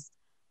almost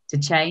to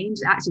change.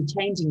 Actually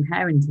changing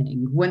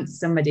parenting, once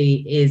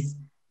somebody is,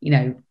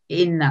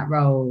 in that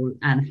role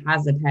and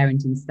has a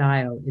parenting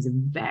style, is a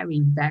very,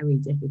 very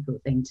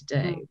difficult thing to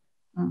do.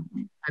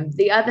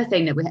 The other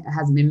thing that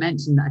hasn't been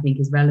mentioned that I think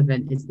is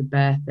relevant is the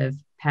birth of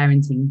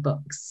parenting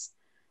books,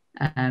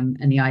 and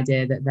the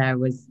idea that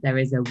there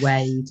is a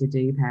way to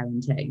do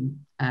parenting.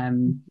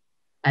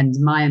 And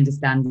my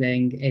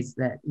understanding is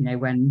that, you know,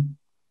 when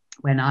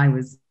I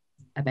was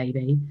a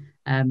baby,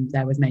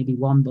 there was maybe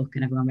one book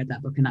and everyone read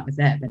that book and that was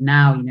it. But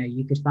now, you know,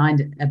 you could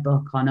find a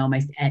book on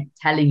almost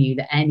telling you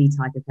that any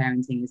type of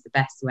parenting is the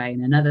best way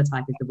and another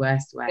type is the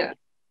worst way. Yeah.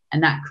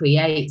 And that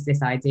creates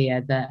this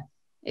idea that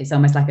it's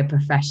almost like a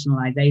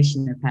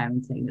professionalization of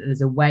parenting, that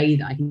there's a way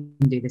that I can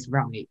do this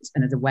right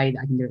and there's a way that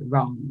I can do it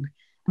wrong.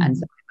 And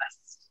so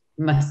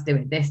I must do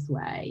it this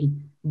way,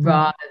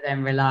 rather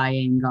than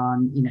relying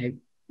on, you know,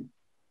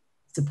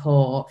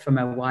 support from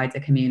a wider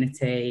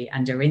community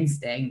and your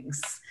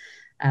instincts.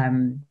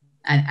 And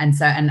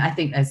I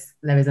think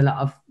there is a lot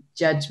of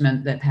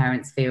judgment that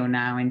parents feel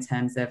now in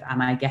terms of,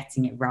 am I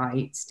getting it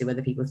right? Do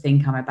other people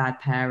think I'm a bad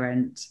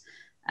parent?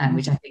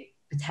 Which I think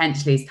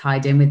potentially is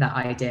tied in with that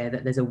idea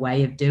that there's a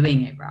way of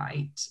doing it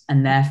right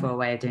and therefore a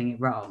way of doing it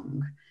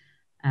wrong.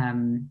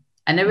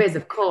 And there is,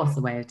 of course,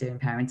 a way of doing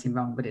parenting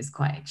wrong, but it's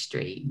quite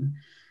extreme.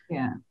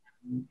 Yeah.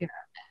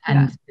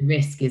 And the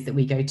risk is that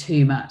we go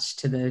too much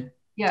to the...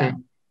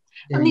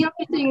 And the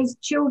other thing is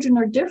children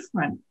are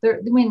different.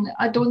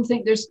 I don't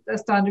think there's a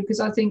standard, because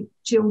I think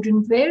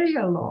children vary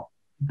a lot.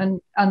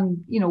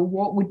 And you know,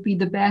 what would be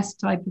the best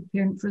type of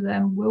parent for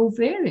them will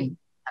vary.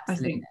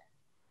 Absolutely. I think.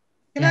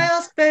 Can I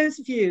ask both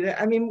of you?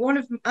 I mean,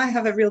 I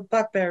have a real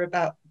bugbear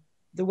about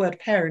the word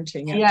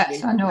parenting. Actually.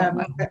 Yes, I know.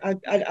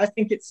 I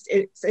think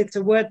it's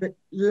a word that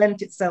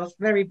lent itself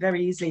very,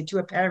 very easily to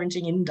a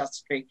parenting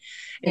industry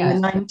in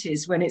the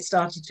 90s when it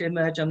started to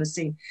emerge on the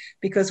scene,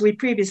 because we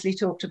previously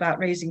talked about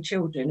raising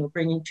children or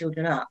bringing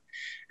children up,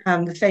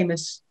 and the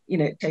famous, you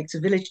know, it takes a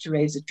village to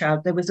raise a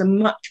child. There was a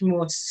much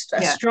more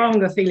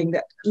stronger feeling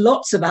that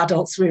lots of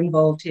adults were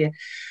involved here.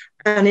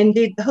 And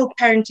indeed, the whole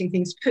parenting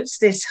thing puts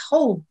this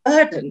whole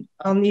burden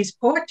on these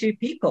poor two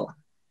people,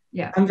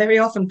 and very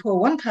often poor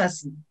one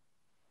person.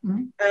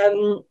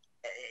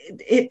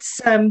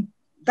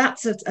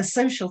 That's a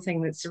social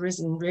thing that's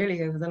arisen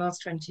really over the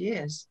last 20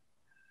 years.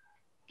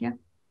 Yeah,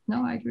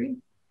 no, I agree.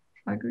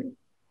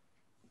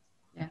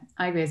 Yeah,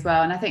 I agree as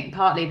well. And I think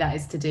partly that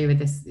is to do with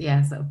this,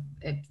 that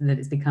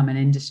it's become an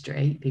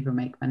industry. People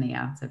make money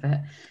out of it.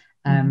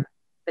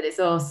 But it's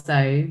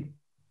also,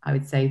 I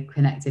would say,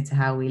 connected to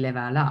how we live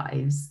our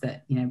lives,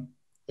 that, you know,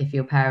 if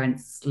your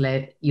parents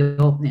live,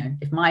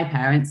 if my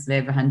parents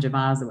live 100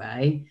 miles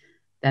away,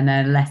 then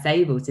they're less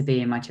able to be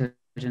in my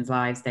children's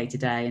lives day to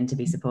day and to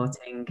be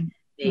supporting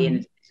me in the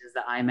decisions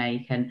that I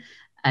make.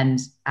 And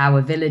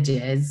our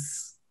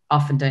villages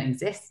often don't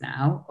exist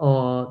now,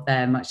 or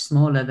they're much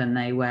smaller than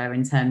they were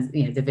in terms of,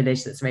 you know, the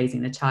village that's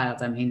raising the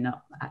child. I mean,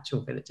 not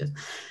actual villages.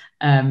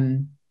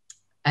 And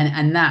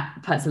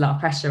that puts a lot of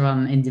pressure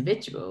on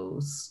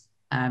individuals.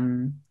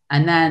 And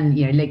then,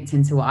 you know, linked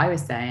into what I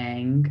was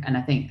saying, and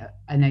I think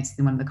I noticed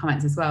in one of the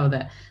comments as well,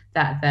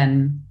 that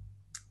then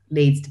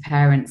leads to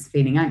parents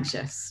feeling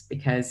anxious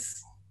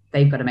because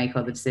they've got to make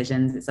all the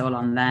decisions. It's all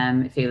on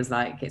them. It feels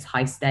like it's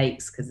high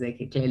stakes because they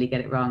could clearly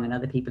get it wrong and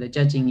other people are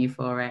judging you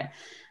for it.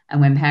 And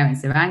when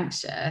parents are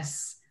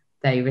anxious,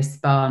 they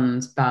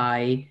respond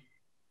by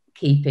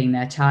keeping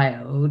their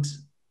child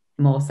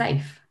more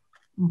safe.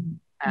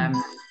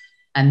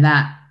 And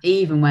that,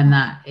 even when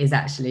that is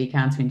actually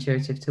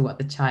counterintuitive to what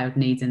the child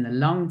needs in the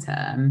long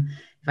term,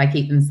 if I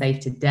keep them safe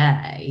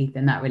today,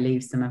 then that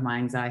relieves some of my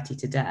anxiety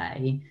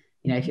today.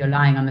 You know, if you're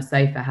lying on the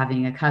sofa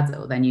having a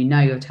cuddle, then you know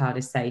your child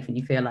is safe and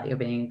you feel like you're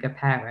being a good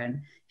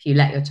parent. If you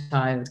let your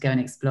child go and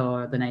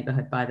explore the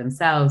neighborhood by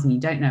themselves and you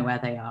don't know where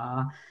they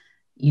are,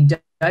 you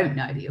don't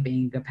know that you're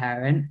being a good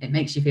parent. It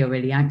makes you feel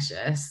really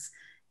anxious,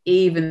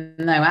 even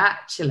though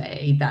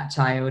actually that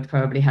child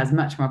probably has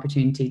much more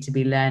opportunity to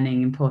be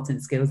learning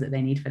important skills that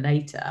they need for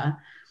later,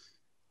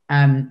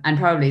 and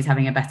probably is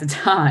having a better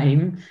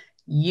time.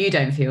 You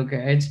don't feel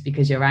good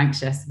because you're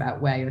anxious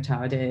about where your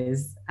child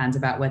is and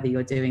about whether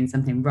you're doing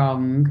something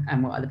wrong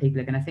and what other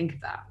people are going to think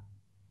of that.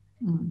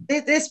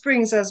 This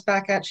brings us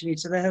back actually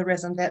to the whole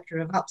raison d'etre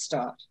of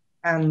Upstart,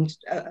 and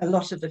a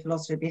lot of the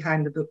philosophy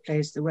behind the book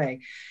plays the way,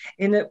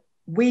 in that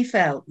we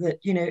felt that,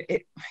 you know,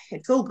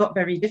 it's all got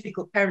very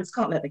difficult. Parents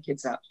can't let the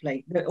kids out to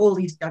play. There are all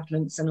these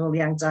judgments and all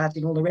the anxiety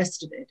and all the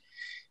rest of it.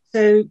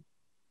 So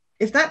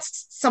if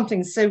that's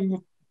something so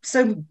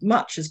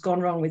much has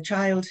gone wrong with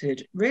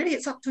childhood, really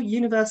it's up to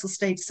universal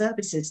state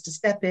services to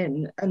step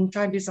in and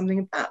try and do something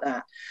about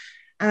that.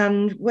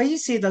 And where you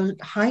see the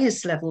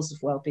highest levels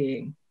of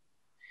well-being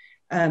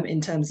in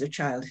terms of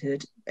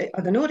childhood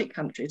are the Nordic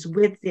countries,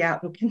 with the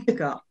outdoor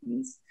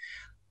kindergartens,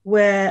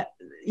 where,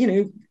 you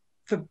know,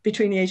 for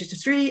between the ages of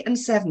 3 and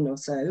 7 or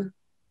so,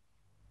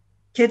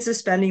 kids are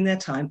spending their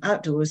time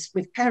outdoors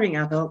with caring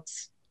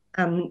adults,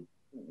 and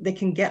they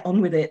can get on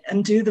with it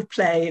and do the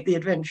play, the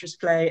adventurous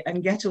play,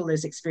 and get all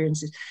those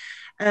experiences.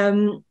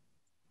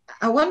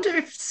 I wonder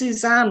if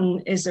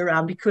Suzanne is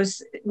around,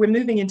 because we're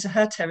moving into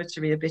her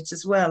territory a bit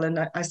as well,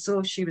 and I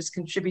saw she was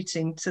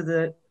contributing to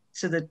the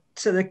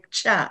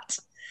chat.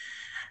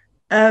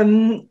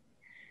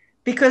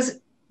 Because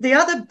the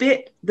other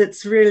bit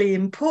that's really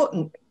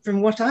important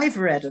from what I've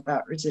read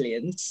about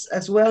resilience,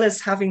 as well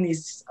as having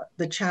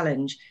the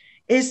challenge,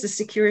 is the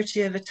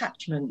security of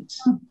attachment,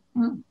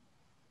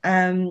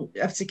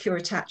 of secure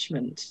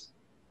attachment.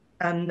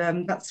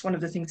 And that's one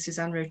of the things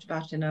Suzanne wrote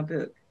about in our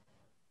book.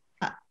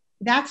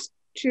 That's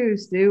true,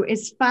 Sue.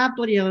 It's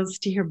fabulous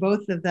to hear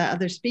both of the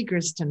other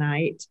speakers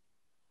tonight.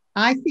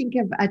 I think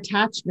of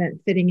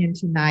attachment fitting in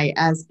tonight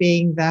as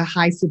being the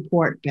high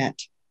support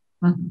bit.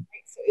 Mm-hmm.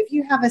 So if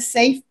you have a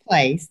safe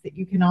place that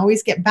you can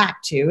always get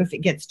back to, if it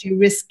gets too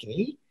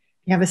risky,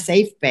 you have a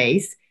safe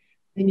base,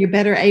 then you're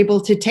better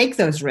able to take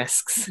those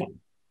risks.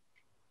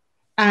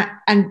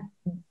 And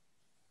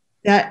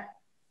that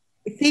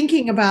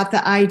thinking about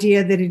the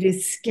idea that it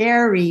is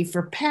scary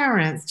for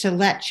parents to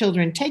let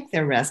children take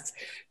their risks,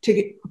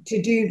 to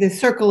do the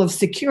circle of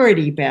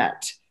security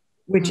bit,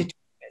 which is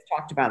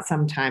talked about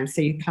sometimes.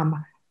 So you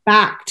come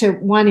back to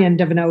one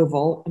end of an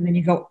oval and then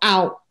you go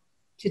out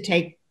to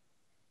take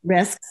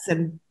risks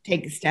and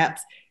take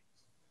steps.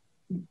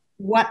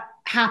 What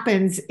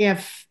happens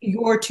if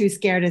you're too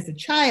scared as a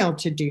child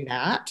to do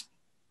that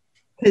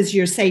because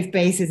your safe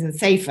base isn't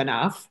safe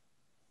enough?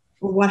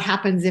 Or what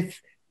happens if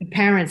the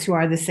parents who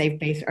are the safe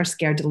base are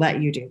scared to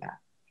let you do that?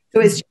 So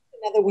it's just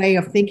another way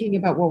of thinking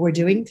about what we're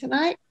doing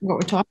tonight, what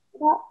we're talking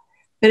about.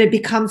 But it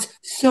becomes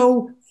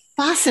so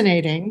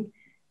fascinating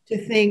to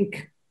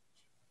think,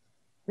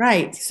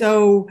 right,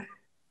 so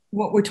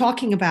what we're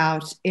talking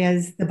about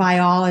is the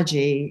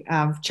biology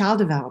of child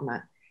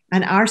development.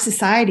 And our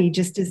society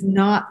just does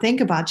not think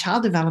about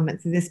child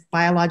development through this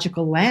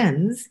biological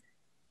lens.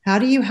 How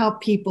do you help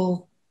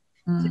people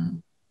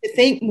to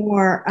think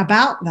more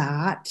about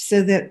that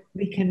so that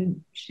we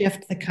can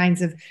shift the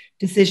kinds of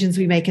decisions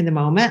we make in the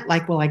moment,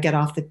 like, will I get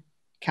off the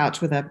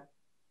couch with a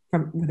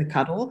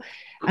cuddle?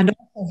 And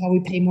also how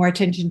we pay more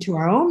attention to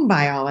our own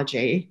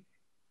biology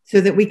so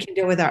that we can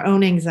deal with our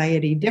own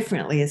anxiety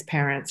differently as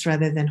parents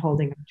rather than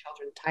holding our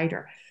children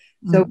tighter.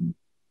 So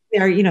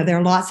there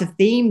are lots of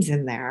themes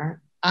in there.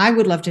 I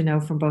would love to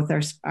know from both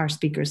our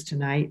speakers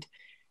tonight,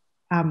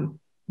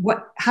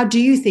 how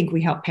do you think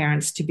we help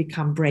parents to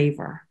become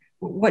braver?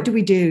 What do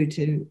we do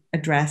to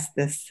address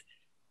this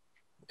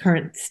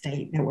current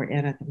state that we're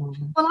in at the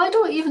moment? Well, I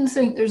don't even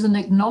think there's an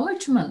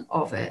acknowledgement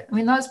of it. I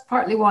mean, that's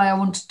partly why I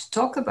wanted to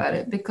talk about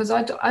it, because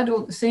I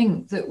don't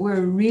think that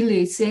we're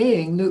really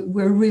saying that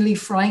we're really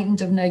frightened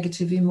of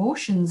negative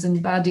emotions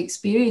and bad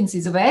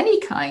experiences of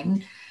any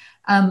kind.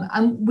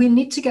 And we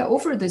need to get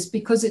over this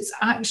because it's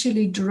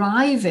actually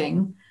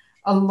driving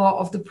a lot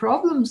of the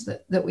problems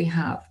that we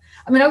have.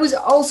 I mean, I was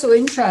also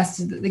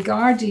interested that The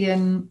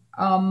Guardian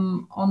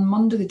on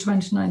Monday, the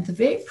 29th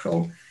of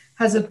April,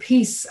 has a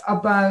piece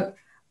about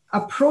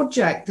a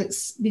project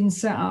that's been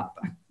set up,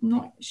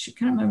 can't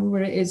remember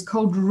where it is,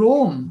 called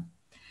Roam.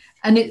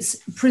 And it's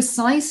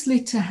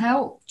precisely to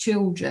help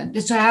children,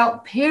 to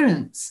help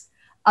parents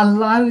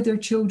allow their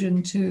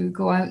children to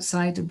go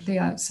outside and play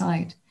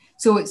outside.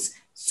 So it's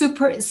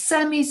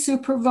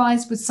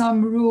semi-supervised with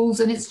some rules,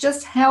 and it's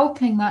just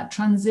helping that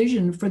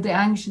transition for the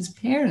anxious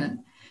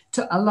parent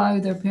to allow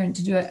their parent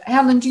to do it.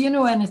 Helen, do you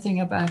know anything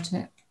about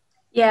it?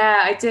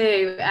 Yeah, I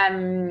do.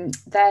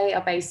 They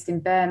are based in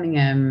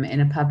Birmingham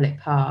in a public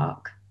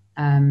park.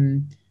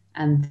 And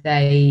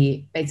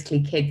they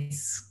basically,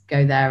 kids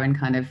go there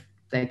and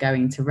they're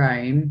going to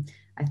roam.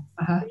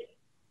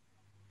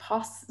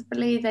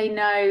 Possibly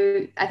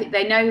I think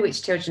they know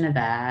which children are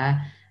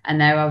there. And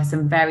there are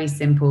some very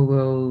simple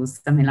rules,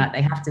 something like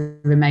they have to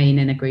remain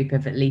in a group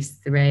of at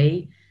least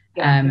 3.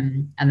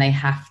 And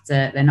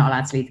they're not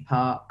allowed to leave the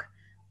park.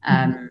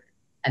 And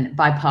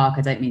by park,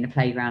 I don't mean a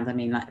playground. I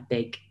mean like a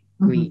big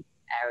green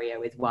area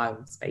with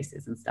wild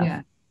spaces and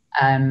stuff.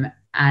 And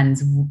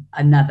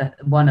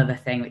one other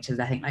thing, which is,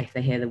 I think, like if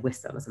they hear the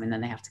whistle or something,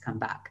 then they have to come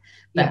back.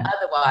 But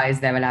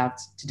otherwise, they're allowed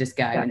to just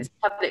go. And it's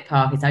a public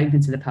park. It's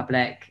open to the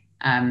public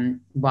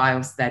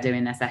whilst they're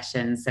doing their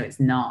sessions. So it's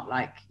not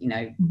like,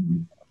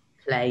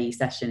 play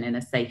session in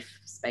a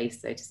safe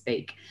space, so to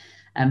speak.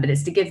 But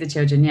it's to give the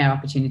children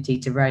opportunity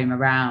to roam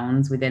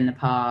around within the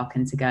park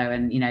and to go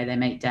and, they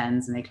make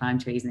dens and they climb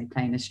trees and they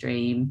play in the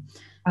stream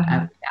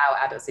without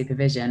adult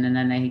supervision. And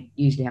then they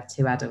usually have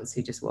 2 adults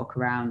who just walk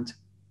around.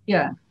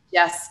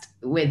 Just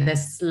with a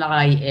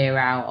slight ear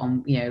out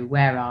on,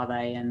 where are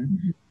they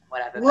and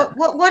whatever.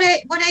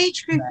 What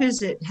age group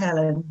is it,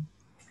 Helen?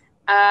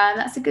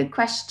 That's a good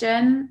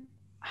question.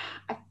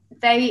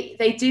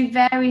 They do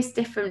various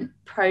different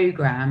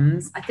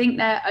programs. I think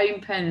their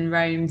open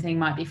roam thing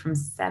might be from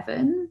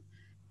 7,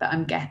 but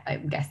I'm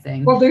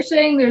guessing. Well, they're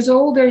saying there's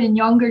older and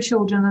younger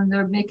children, and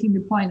they're making the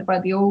point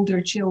about the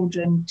older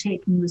children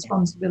taking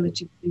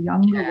responsibility for the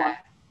younger one.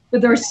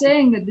 But they're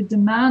saying that the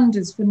demand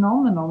is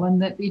phenomenal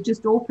and that they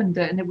just opened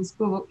it and it was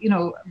full,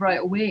 right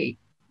away.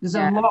 There's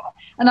a lot.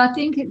 And I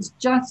think it's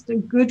just a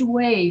good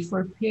way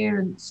for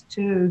parents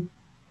to,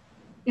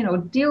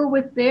 deal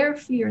with their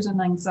fears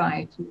and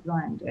anxiety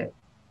around it.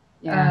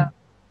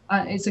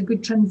 It's a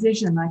good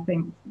transition, I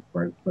think.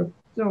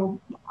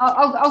 So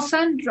I'll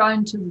send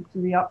round to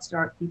the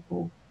Upstart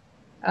people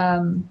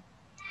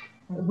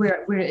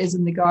where it is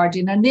in The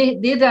Guardian. And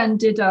they then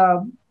did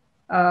a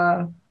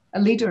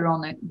leader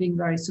on it, being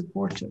very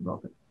supportive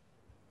of it.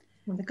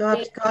 Well, the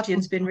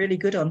Guardian's been really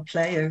good on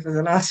play over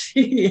the last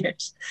few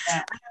years.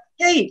 Yeah.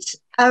 Kate,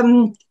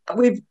 are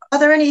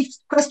there any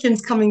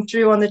questions coming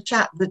through on the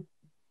chat?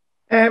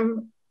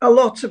 A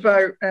lot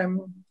about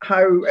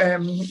how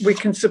we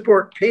can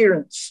support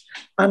parents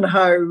and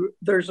how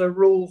there's a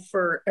role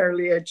for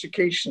early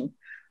education.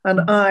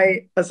 And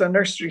I, as a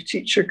nursery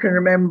teacher, can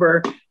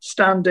remember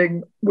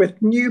standing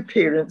with new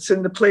parents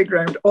in the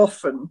playground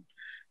often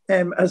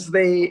as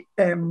they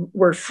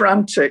were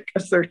frantic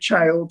as their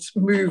child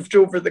moved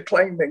over the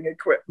climbing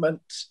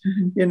equipment,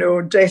 you know,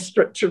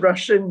 desperate to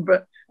rush in.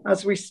 But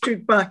as we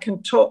stood back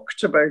and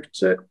talked about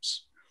it,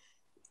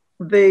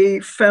 they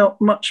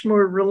felt much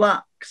more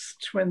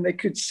relaxed when they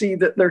could see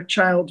that their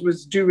child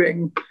was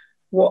doing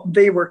what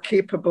they were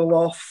capable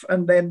of,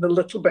 and then the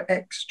little bit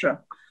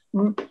extra.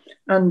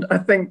 And I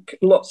think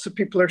lots of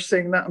people are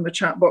saying that in the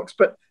chat box.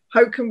 But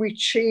how can we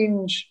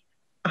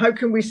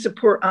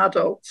support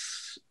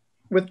adults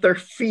with their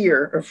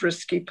fear of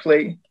risky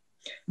play?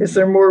 Is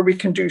there more we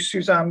can do?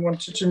 Suzanne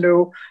wanted to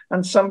know.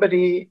 And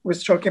somebody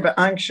was talking about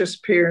anxious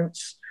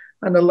parents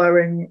and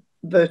allowing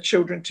the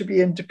children to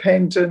be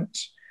independent,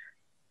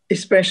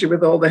 especially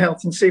with all the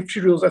health and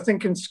safety rules. I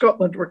think in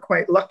Scotland, we're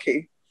quite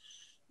lucky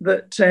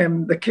that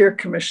the Care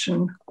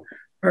Commission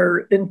are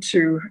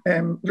into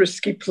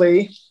risky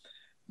play.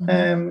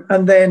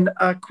 And then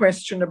a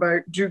question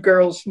about, do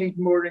girls need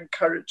more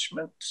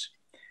encouragement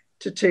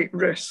to take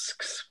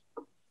risks?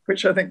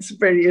 Which I think is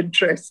very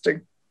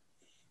interesting.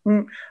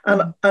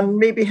 And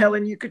maybe,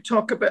 Helen, you could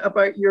talk a bit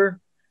about your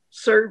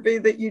survey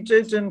that you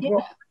did and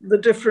what the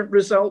different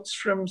results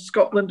from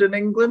Scotland and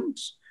England,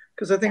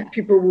 because I think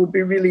people will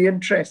be really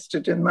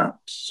interested in that.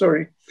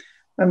 Sorry.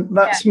 And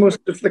that's most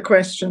of the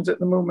questions at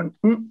the moment.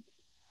 I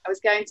was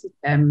going to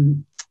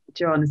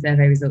draw on the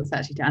survey results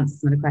actually to answer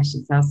some of the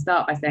questions. So I'll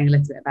start by saying a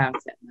little bit about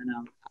it, and then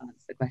I'll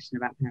answer the question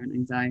about parent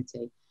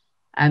anxiety.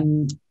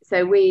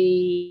 So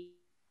we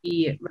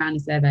ran a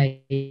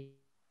survey,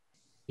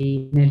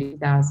 nearly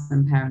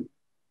 1,000 parents,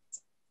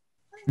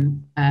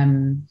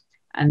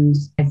 and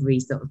every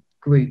sort of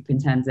group in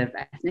terms of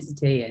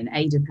ethnicity and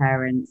age of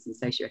parents and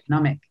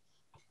socioeconomic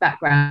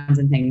backgrounds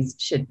and things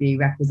should be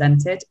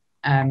represented.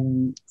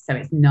 So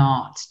it's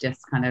not just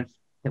kind of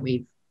that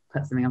we've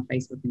put something on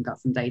Facebook and got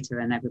some data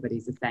and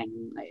everybody's the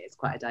same. It's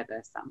quite a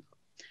diverse sample.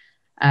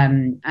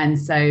 And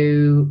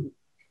so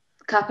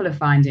a couple of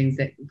findings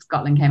that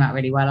Scotland came out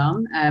really well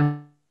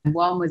on.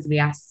 One was we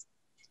asked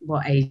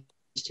what age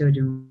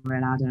children were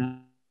allowed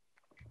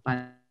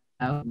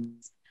out.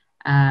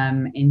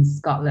 In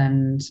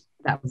Scotland,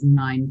 that was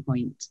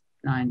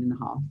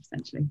 9.9.5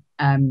 essentially.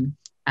 And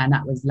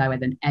that was lower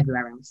than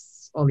everywhere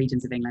else, all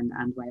regions of England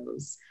and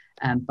Wales,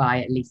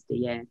 by at least a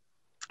year,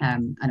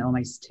 and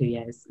almost 2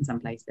 years in some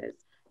places.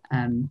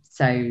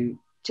 So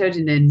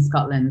children in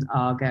Scotland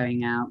are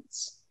going out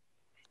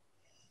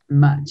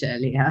much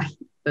earlier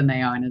than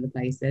they are in other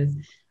places.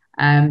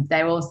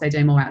 They're also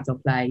doing more outdoor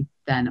play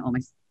than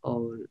almost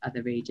all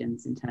other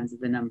regions in terms of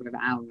the number of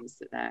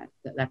hours that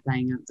they're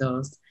playing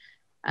outdoors.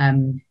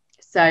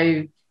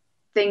 So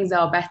things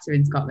are better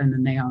in Scotland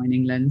than they are in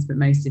England, but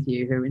most of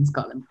you who are in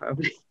Scotland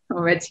probably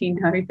already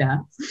know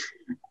that.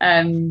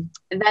 And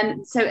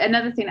then, so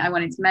another thing I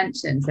wanted to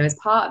mention, so as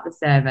part of the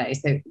survey,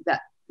 so that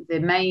the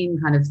main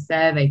kind of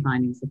survey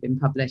findings have been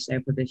published, they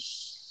were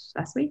published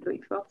last week, the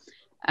week before.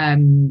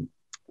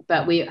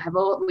 But we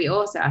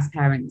also asked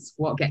parents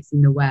what gets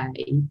in the way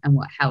and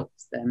what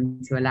helps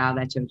them to allow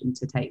their children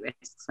to take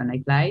risks when they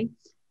play.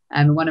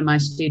 One of my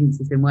students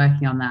has been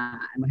working on that,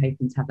 and we're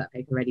hoping to have that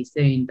paper ready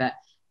soon. But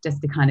just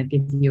to kind of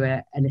give you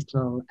a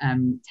little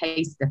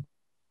taster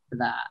for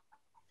that,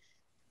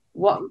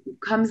 what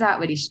comes out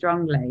really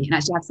strongly, and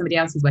actually I have somebody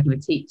else who's working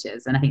with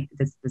teachers, and I think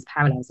there's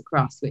parallels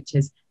across, which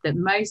is that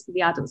most of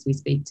the adults we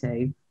speak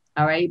to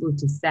are able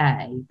to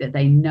say that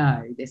they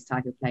know this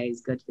type of play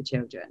is good for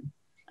children.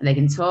 And they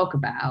can talk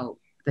about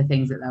the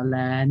things that they'll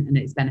learn and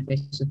it's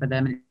beneficial for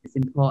them and it's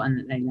important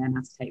that they learn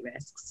how to take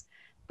risks.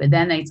 But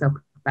then they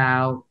talk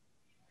about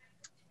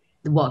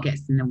what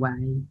gets in the way.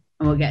 And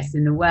what gets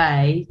in the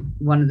way,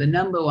 one of the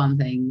number one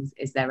things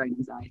is their own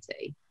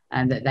anxiety,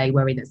 and that they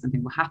worry that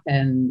something will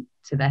happen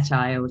to their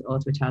child or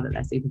to a child that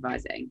they're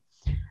supervising.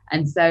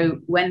 And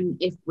so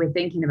if we're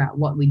thinking about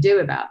what we do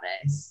about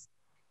this,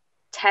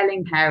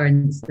 telling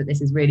parents that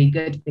this is really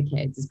good for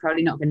kids is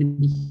probably not going to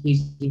be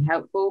hugely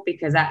helpful,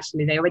 because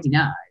actually they already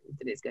know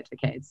that it's good for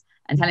kids,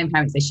 and telling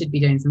parents they should be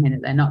doing something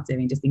that they're not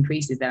doing just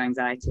increases their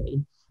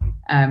anxiety.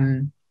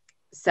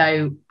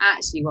 So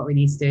actually what we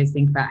need to do is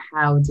think about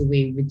how do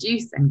we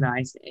reduce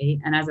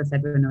anxiety. And as I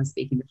said when I was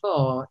speaking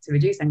before, to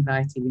reduce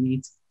anxiety we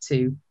need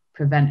to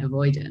prevent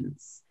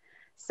avoidance.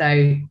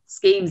 So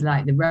schemes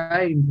like the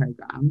Roam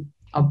programme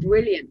are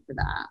brilliant for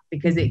that,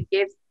 because it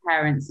gives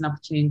parents an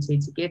opportunity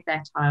to give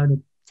their child a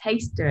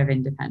taster of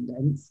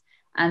independence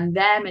and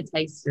them a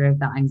taster of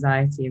that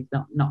anxiety of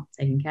not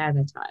taking care of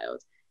their child,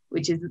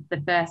 which is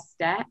the first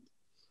step.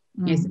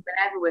 You know, so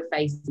whenever we're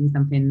facing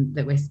something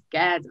that we're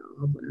scared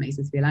of, what makes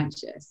us feel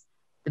anxious,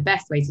 the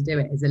best way to do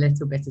it is a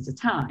little bit at a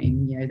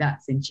time. You know,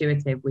 that's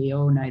intuitive. We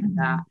all know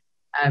that.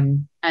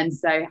 And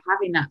so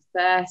having that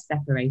first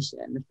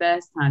separation, the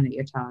first time that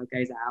your child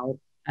goes out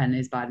and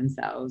is by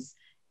themselves,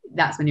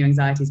 that's when your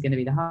anxiety is going to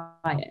be the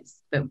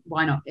highest. But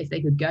why not, if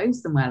they could go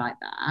somewhere like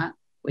that,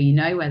 where you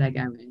know where they're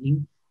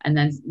going, and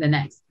then the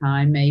next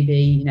time maybe,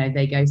 you know,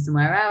 they go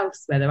somewhere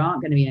else where there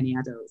aren't going to be any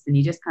adults, and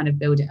you just kind of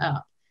build it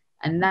up,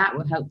 and that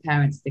will help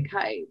parents to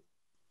cope.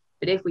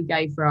 But if we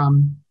go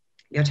from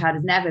your child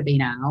has never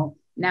been out,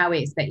 now we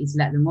expect you to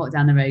let them walk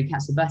down the road,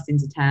 catch the bus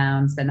into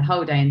town, spend the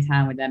whole day in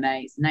town with their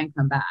mates, and then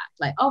come back,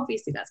 like,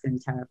 obviously that's going to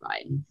be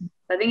terrifying.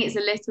 So I think it's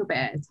a little bit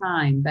at a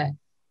time, but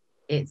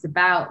it's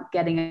about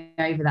getting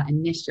over that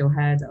initial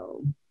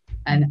hurdle.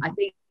 And I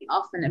think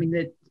often, I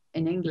mean,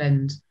 in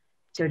England,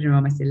 children are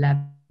almost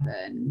 11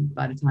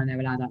 by the time they're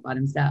allowed out by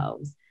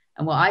themselves.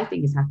 And what I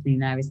think is happening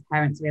there is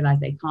parents realise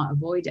they can't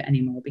avoid it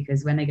anymore,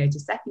 because when they go to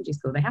secondary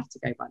school, they have to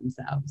go by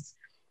themselves.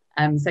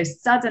 So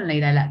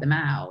suddenly they let them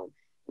out,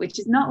 which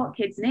is not what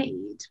kids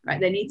need, right?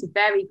 They need to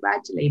very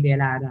gradually be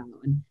allowed out.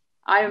 And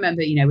I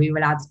remember, you know, we were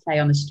allowed to play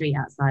on the street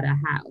outside our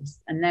house,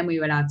 and then we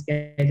were allowed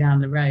to go down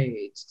the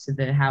road to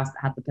the house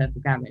that had the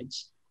purple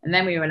garage, and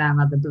then we were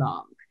allowed the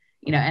block,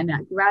 you know, and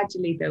that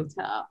gradually built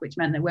up, which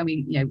meant that when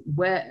we, you know,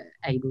 were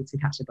able to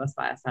catch a bus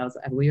by ourselves,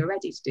 whatever, we were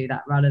ready to do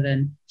that, rather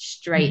than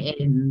straight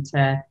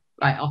into,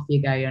 right, off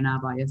you go, you're now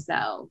by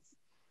yourself.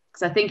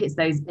 Because I think it's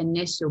those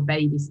initial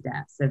baby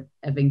steps of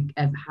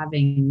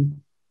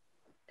having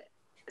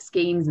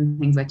schemes and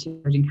things where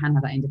children can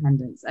have that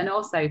independence. And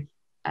also,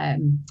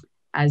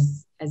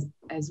 as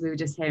we were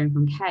just hearing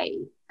from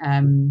Kate,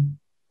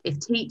 if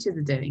teachers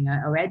are doing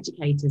it or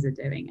educators are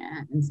doing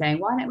it and saying,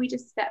 why don't we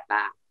just step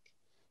back?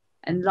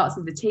 And lots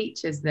of the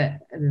teachers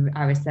that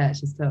our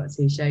research has talked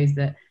to shows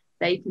that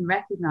they can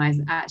recognise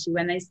that actually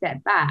when they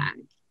step back,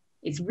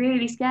 it's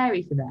really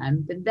scary for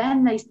them, but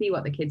then they see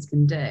what the kids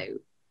can do,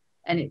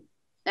 and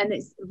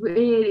it's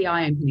really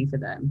eye-opening for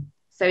them.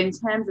 So in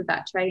terms of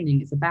that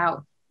training, it's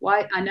about,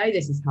 why, I know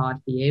this is hard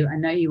for you, I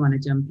know you want to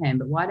jump in,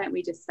 but why don't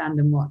we just stand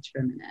and watch for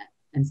a minute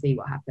and see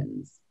what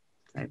happens?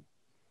 So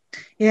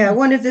yeah,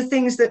 one of the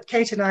things that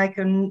Kate and I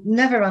can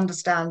never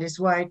understand is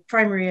why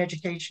primary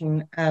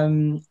education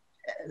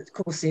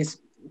courses,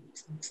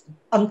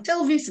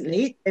 until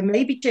recently, they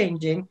may be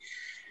changing,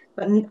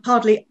 but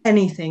hardly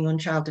anything on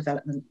child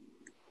development.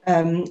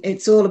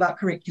 It's all about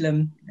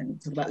curriculum, and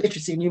it's all about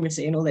literacy and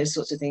numeracy and all those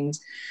sorts of things.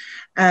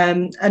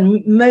 And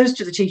most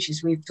of the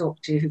teachers we've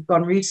talked to who've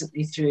gone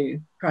recently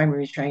through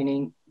primary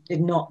training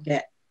did not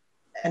get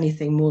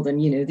anything more than,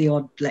 you know, the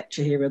odd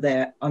lecture here or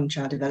there on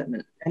child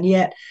development. And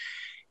yet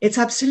it's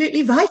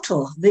absolutely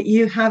vital that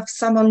you have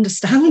some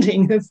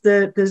understanding of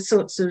the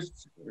sorts of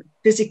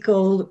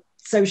physical,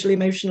 social,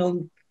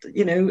 emotional,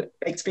 you know,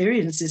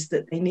 experiences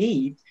that they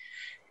need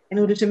in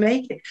order to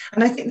make it.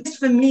 And I think this,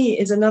 for me,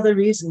 is another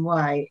reason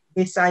why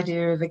this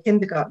idea of a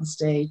kindergarten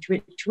stage,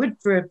 which would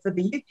for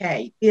the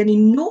UK be an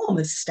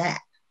enormous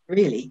step,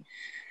 really,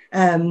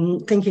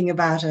 thinking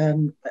about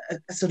a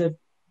sort of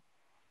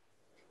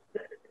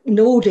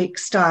Nordic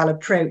style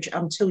approach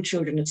until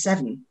children are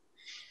 7,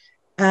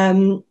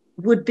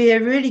 would be a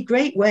really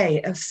great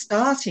way of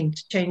starting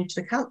to change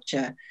the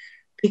culture,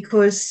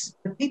 because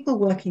the people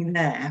working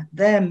there,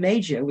 their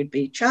major would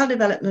be child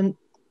development,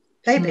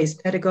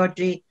 play-based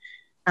pedagogy,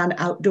 and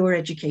outdoor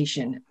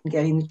education, and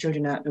getting the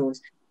children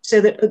outdoors. So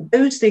that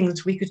those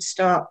things we could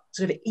start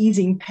sort of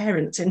easing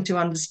parents into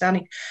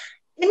understanding.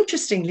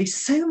 Interestingly,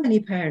 so many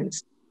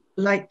parents,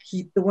 like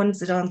the ones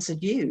that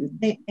answered you,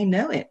 they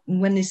know it.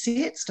 And when they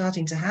see it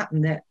starting to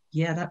happen, that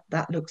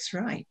that looks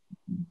right.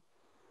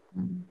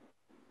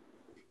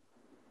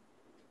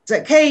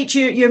 So Kate,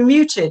 you're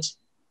muted.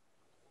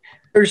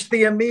 There's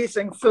the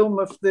amazing film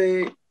of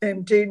the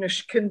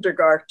Danish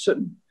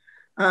kindergarten,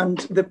 and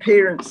the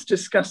parents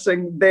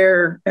discussing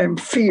their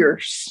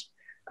fears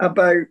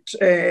about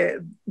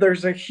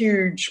there's a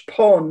huge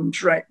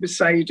pond right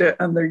beside it,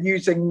 and they're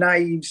using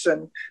knives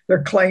and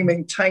they're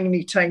climbing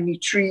tiny, tiny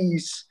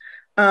trees.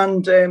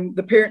 And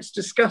the parents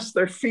discuss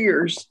their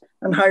fears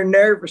and how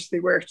nervous they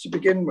were to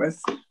begin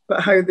with,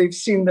 but how they've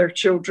seen their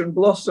children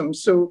blossom.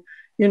 So,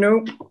 you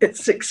know,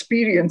 it's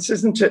experience,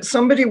 isn't it?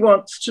 Somebody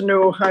wants to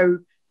know how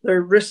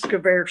their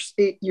risk-averse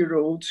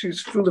 8-year-old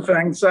who's full of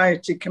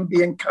anxiety can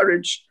be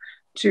encouraged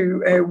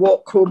to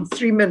walk home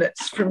 3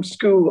 minutes from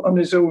school on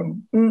his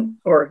own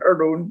or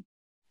her own.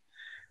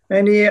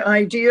 Any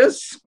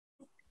ideas?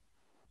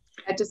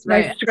 I just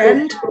wrote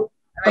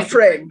a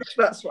friend.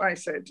 That's what I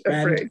said.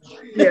 A friend.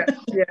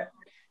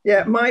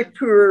 Yeah. My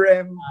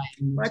poor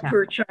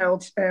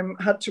child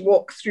had to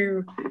walk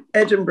through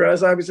Edinburgh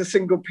as I was a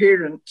single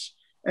parent,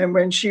 and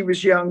when she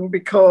was young,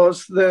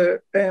 because the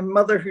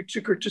mother who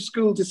took her to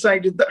school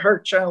decided that her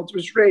child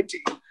was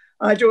ready.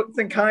 I don't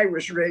think I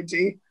was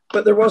ready,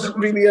 but there wasn't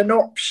really an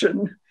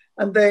option.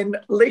 And then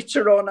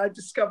later on, I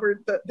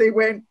discovered that they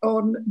went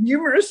on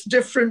numerous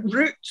different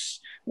routes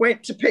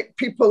went to pick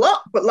people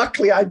up, but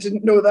luckily I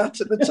didn't know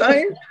that at the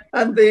time,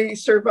 and they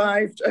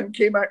survived and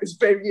came out as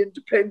very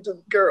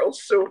independent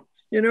girls. So,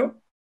 you know,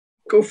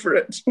 go for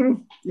it.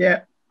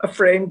 Yeah, a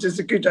friend is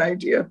a good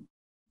idea.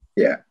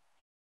 Yeah.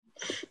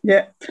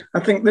 Yeah,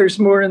 I think there's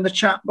more in the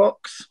chat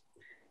box.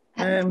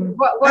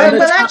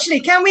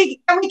 Actually, can we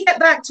get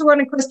back to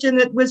one question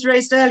that was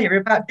raised earlier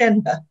about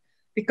gender?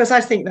 Because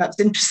I think that's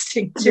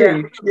interesting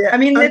too. Yeah. I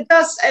mean, it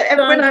does.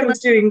 When I was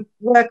doing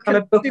work on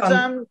a book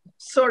on...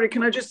 Sorry,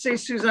 can I just say,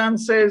 Suzanne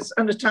says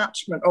an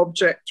attachment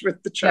object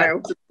with the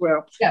child as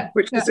well,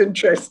 which is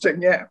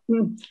interesting. Yeah.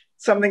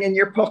 Something in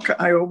your pocket,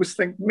 I always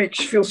think, makes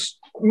you feel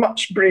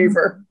much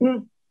braver.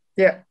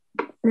 Yeah.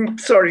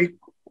 Sorry.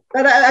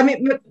 But I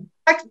mean,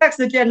 back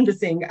to the gender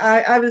thing.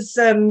 I was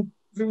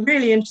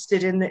really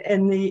interested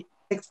in the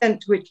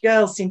extent to which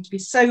girls seem to be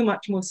so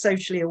much more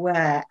socially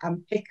aware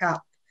and pick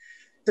up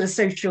sort of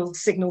social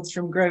signals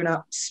from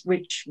grown-ups,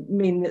 which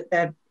mean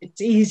that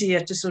it's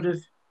easier to sort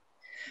of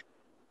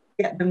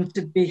get them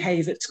to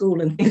behave at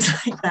school and things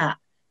like that.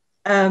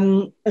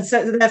 And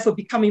so therefore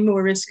becoming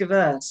more risk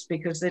averse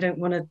because they don't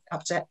want to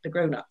upset the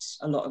grown-ups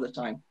a lot of the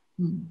time.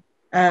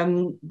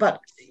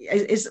 But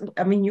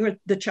I mean, you're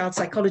the child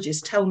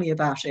psychologist. Tell me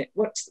about it.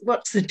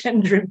 What's the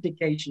gender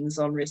implications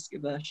on risk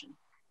aversion?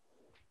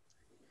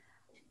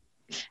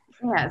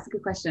 Yeah, that's a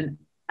good question.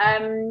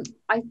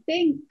 I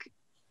think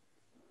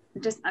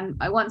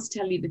I want to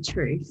tell you the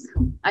truth.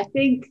 I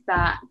think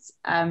that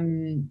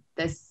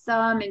there's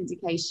some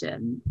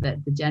indication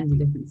that the gender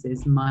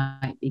differences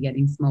might be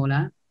getting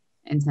smaller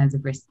in terms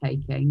of risk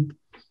taking.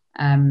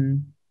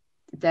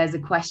 There's a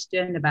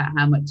question about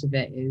how much of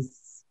it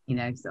is, you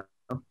know, sort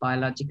of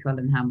biological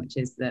and how much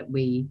is that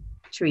we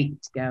treat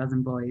girls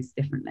and boys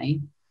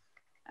differently.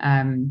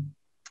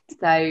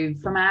 So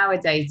from our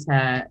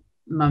data,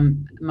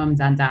 mums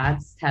and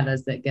dads tell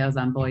us that girls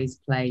and boys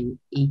play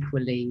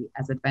equally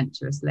as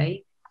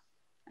adventurously.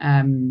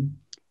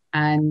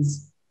 And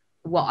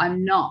what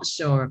I'm not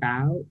sure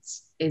about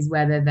is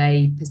whether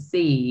they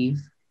perceive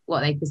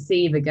what they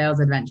perceive a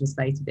girl's adventurous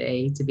play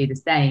to be the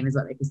same as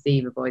what they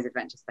perceive a boy's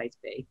adventurous play to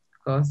be,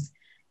 of course.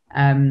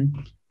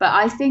 But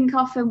I think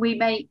often we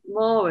make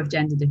more of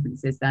gender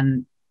differences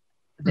than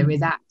there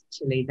is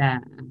actually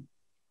there.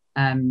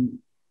 And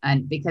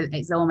because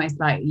it's almost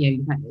like, you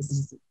know, it's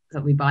just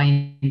that we buy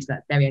into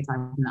that stereotype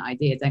and that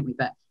idea, don't we?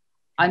 But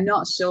I'm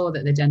not sure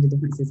that the gender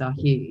differences are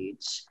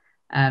huge.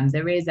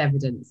 There is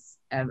evidence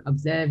of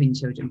observing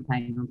children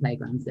playing on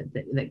playgrounds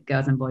that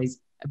girls and boys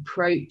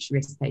approach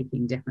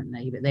risk-taking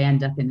differently, but they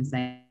end up in the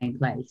same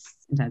place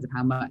in terms of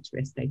how much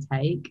risk they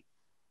take.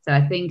 So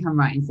I think I'm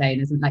right in saying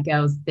isn't like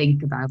girls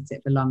think about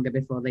it for longer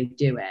before they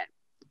do it,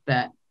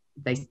 but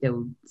they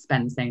still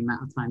spend the same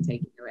amount of time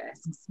taking the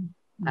risks.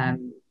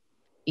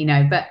 You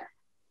know, but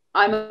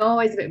I'm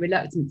always a bit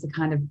reluctant to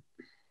kind of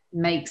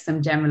make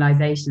some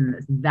generalization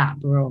that's that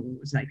broad,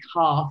 like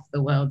half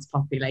the world's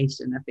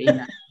population are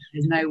female.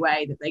 There's no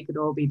way that they could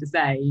all be the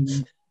same,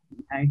 you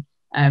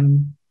know.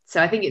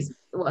 So I think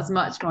what's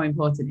much more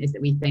important is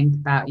that we think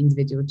about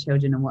individual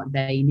children and what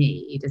they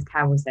need, as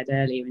Carol said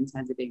earlier, in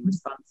terms of being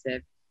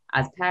responsive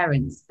as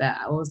parents, but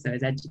also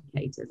as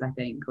educators, I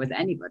think, or as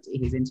anybody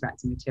who's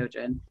interacting with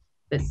children,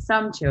 that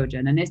some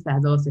children, and this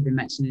has also been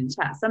mentioned in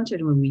chat, some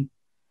children will be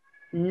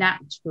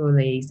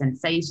naturally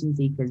sensation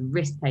seekers,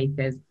 risk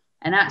takers,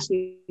 and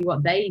actually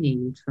what they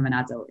need from an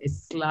adult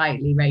is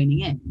slightly reining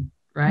in,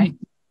 right?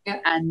 Yeah.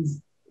 And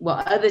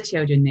what other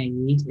children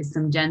need is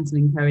some gentle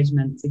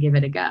encouragement to give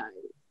it a go.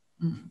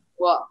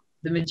 What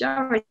the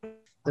majority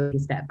do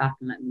is step back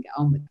and let them get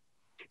on with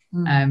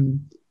it.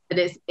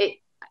 But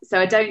so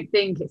I don't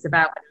think it's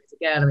about whether it's a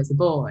girl or it's a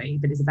boy,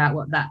 but it's about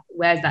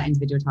where's that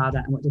individual child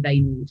at and what do they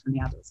need from the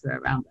adults who are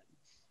around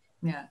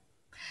them. Yeah.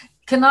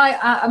 Can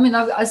I mean,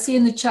 I see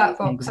in the chat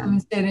box, I'm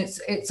saying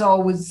it's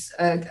always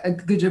a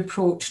good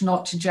approach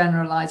not to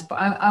generalize, but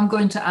I'm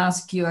going to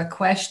ask you a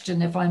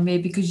question, if I may,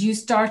 because you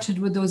started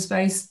with those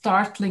very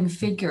startling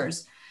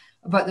figures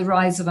about the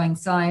rise of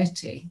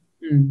anxiety.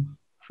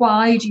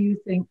 Why do you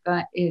think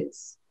that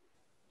is?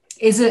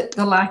 Is it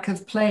the lack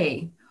of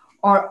play,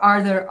 or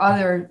are there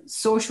other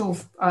social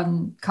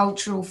and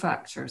cultural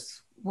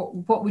factors?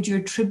 What would you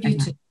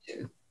attribute it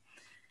to?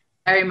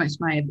 Very much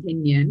my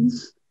opinion.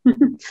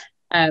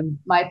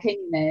 My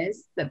opinion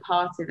is that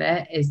part of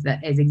it is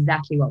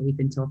exactly what we've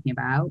been talking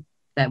about,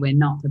 that we're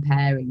not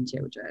preparing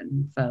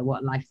children for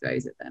what life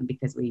throws at them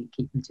because we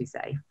keep them too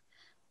safe.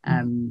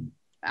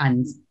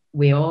 And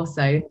we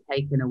also have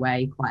taken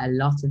away quite a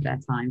lot of their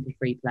time for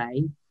free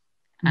play.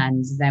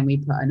 And then we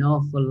put an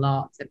awful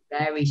lot of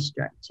very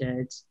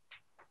structured,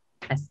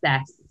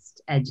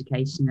 assessed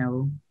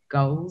educational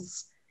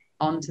goals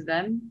onto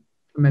them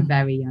from a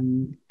very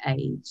young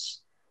age.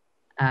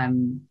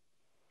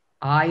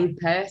 I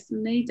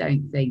personally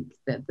don't think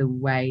that the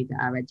way that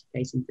our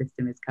education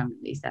system is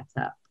currently set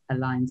up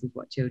aligns with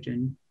what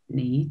children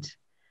need.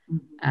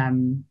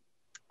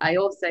 I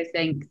also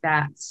think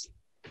that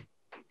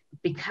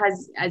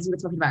because, as you were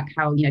talking about,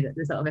 Carol, you know,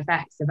 the sort of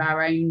effects of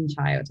our own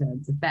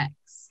childhoods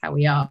affects how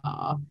we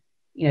are,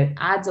 you know,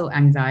 adult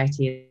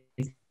anxiety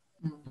is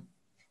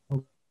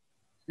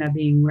They're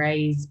being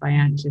raised by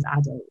anxious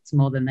adults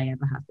more than they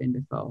ever have been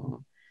before.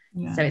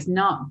 Yeah. So it's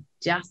not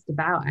just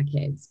about our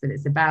kids, but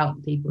it's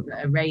about people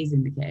that are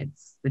raising the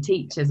kids. The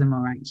teachers are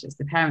more anxious,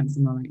 the parents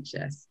are more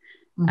anxious.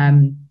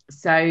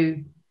 So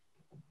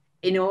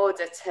in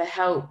order to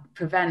help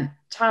prevent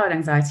child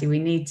anxiety, we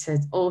need to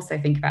also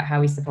think about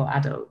how we support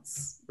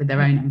adults with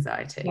their own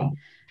anxiety.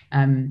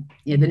 Yeah.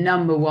 The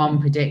number one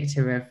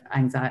predictor of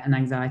an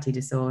anxiety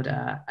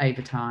disorder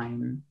over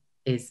time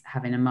is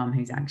having a mum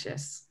who's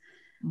anxious.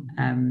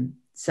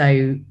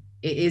 So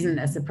it isn't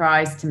a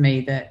surprise to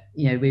me that,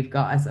 we've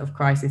got a sort of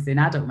crisis in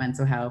adult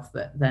mental health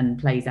that then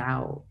plays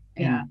out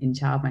in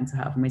child mental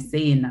health, and we're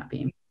seeing that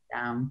being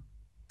down.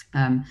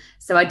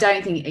 So I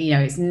don't think,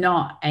 it's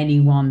not any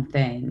one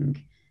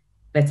thing,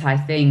 but I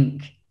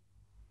think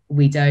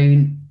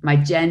my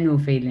general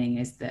feeling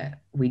is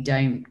that we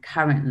don't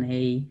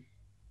currently,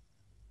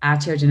 our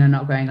children are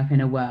not growing up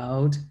in a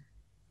world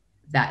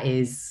that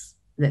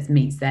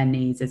meets their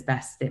needs as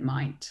best it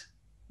might.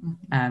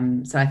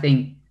 So I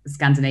think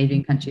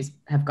Scandinavian countries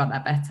have got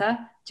that better.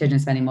 Children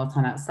are spending more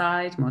time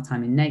outside, more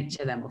time in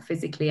nature, they're more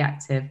physically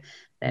active,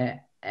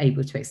 they're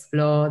able to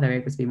explore, they're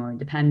able to be more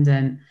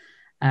independent.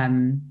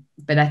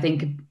 But I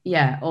think,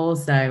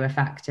 also a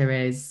factor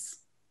is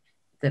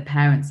that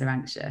parents are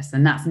anxious,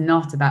 and that's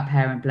not about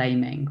parent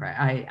blaming, right?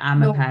 I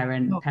am a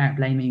parent. Parent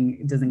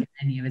blaming doesn't get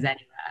any of us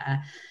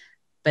anywhere,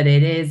 but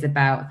it is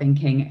about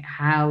thinking,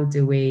 how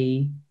do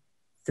we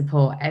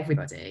support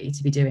everybody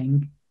to be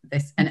doing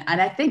this? And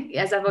I think,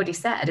 as I've already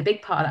said, a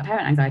big part of that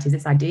parent anxiety is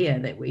this idea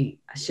that we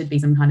should be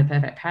some kind of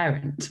perfect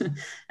parent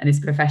and this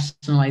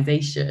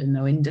professionalization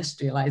or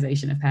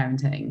industrialization of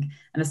parenting.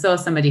 And I saw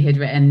somebody who'd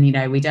written,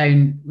 we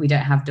don't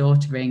have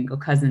daughtering or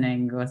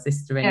cousining or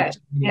sistering.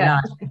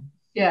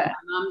 My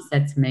mum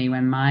said to me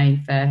when my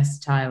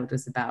first child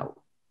was about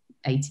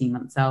 18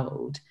 months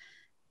old,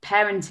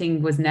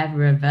 parenting was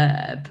never a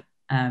verb.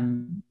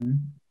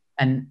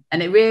 And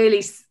it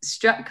really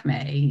struck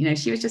me.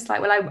 She was just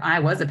like, well, I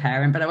was a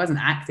parent, but I wasn't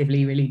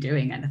actively really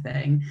doing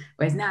anything.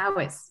 Whereas now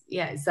it's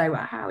so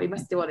wow, we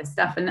must do all this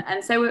stuff.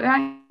 And so we're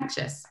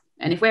anxious.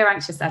 And if we're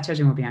anxious, our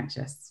children will be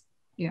anxious.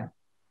 Yeah.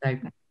 So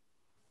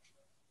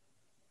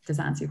does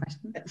that answer your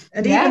question?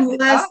 And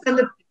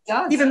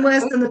even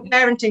worse than the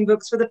parenting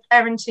books were the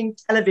parenting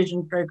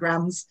television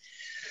programs,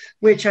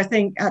 which I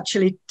think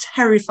actually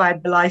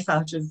terrified the life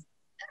out of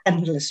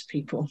endless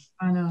people.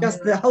 I know.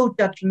 Just the whole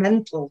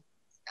judgmental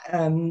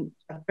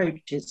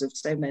approaches of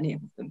so many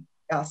of them,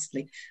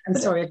 ghastly. I'm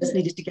sorry, I just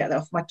needed to get that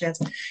off my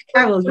chest.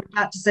 Carol, you're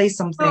about to say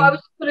something. No, I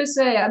was going to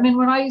say,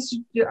 when I used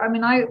to do,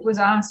 I was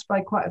asked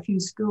by quite a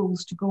few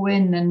schools to go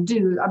in and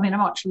do, a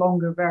much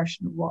longer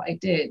version of what I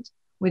did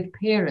with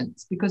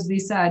parents, because they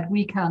said,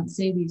 we can't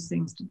say these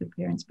things to the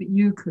parents, but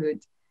you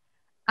could.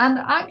 And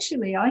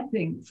actually, I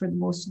think for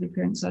most of the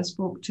parents I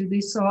spoke to,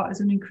 they saw it as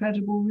an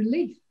incredible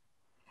relief.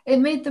 It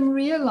made them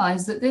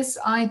realize that this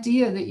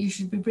idea that you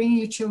should be bringing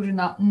your children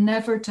up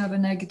never to have a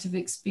negative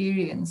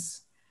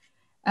experience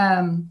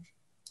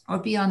or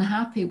be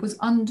unhappy was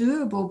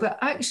undoable, but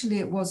actually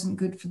it wasn't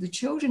good for the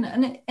children.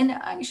 And it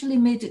actually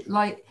made it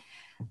like,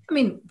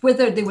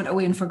 whether they went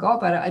away and forgot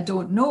about it, I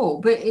don't know,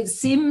 but it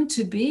seemed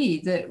to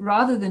be that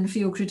rather than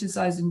feel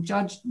criticized and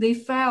judged, they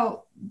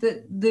felt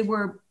that they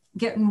were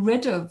getting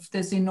rid of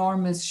this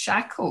enormous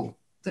shackle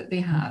that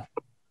they had.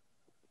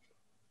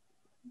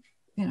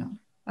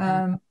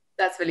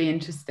 That's really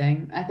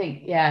interesting. I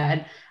think,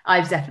 and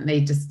I've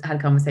definitely just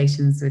had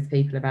conversations with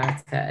people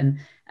about it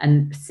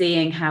and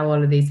seeing how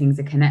all of these things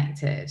are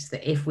connected,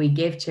 that if we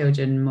give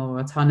children more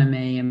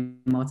autonomy and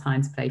more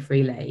time to play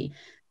freely,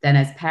 then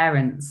as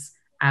parents,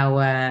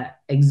 our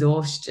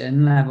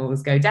exhaustion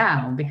levels go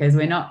down because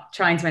we're not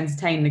trying to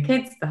entertain the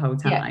kids the whole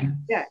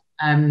time.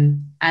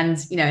 And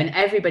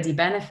everybody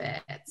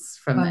benefits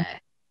from this.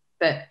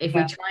 But if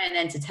we try and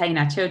entertain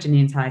our children the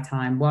entire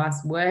time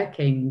whilst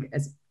working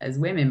as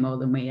women more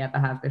than we ever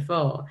have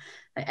before,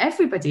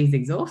 everybody's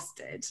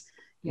exhausted.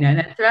 And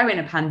then throw in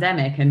a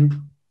pandemic, and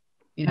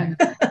no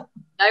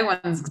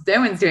one's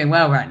doing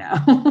well right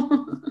now.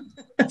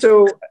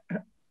 So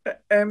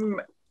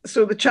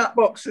the chat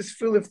box is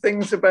full of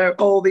things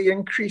about all the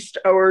increased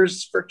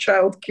hours for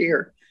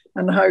childcare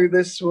and how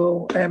this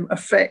will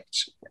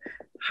affect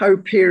how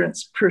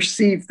parents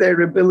perceive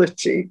their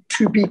ability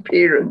to be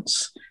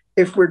parents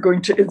if we're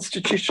going to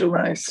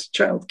institutionalize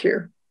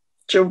childcare,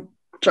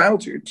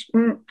 childhood.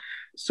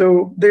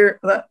 So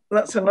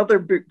that's another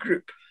book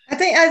group. I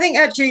think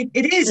actually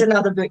it is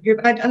another book group.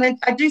 And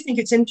I do think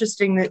it's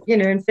interesting that,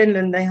 in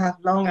Finland they have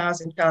long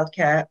hours in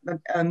childcare, but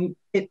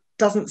it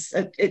doesn't,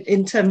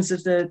 in terms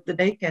of the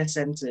daycare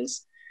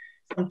centres,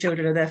 some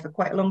children are there for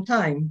quite a long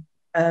time.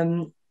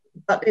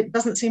 But it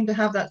doesn't seem to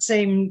have that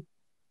same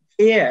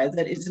fear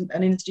that it's an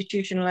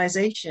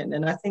institutionalization.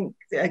 And I think,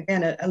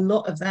 again, a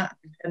lot of that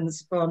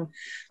depends upon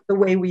the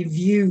way we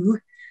view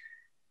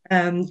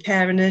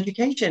care and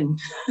education.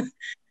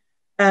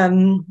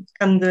 And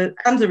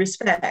the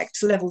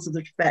respect, levels of the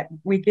respect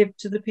we give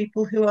to the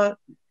people who are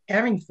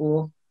caring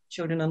for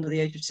children under the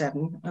age of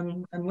 7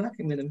 and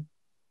working with them.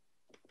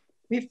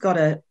 we've got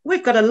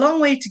a long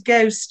way to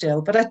go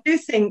still, but I do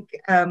think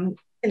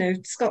you know,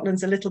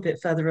 Scotland's a little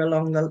bit further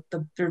along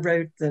the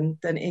road than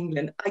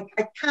England. I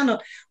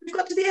cannot. We've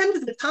got to the end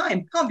of the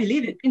time. Can't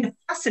believe it. It's been a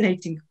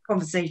fascinating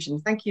conversation.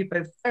 Thank you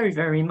both very,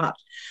 very much.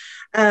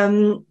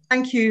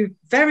 Thank you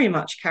very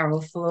much,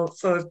 Carol, for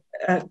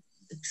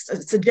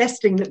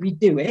suggesting that we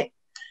do it,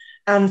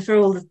 and for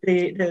all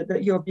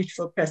your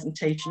beautiful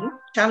presentation,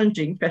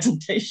 challenging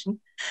presentation,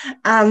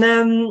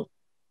 and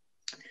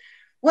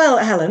well,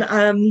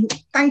 Helen,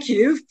 thank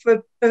you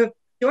for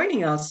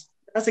joining us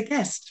as a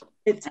guest.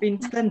 It's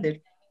been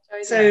splendid.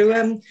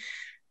 So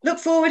look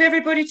forward,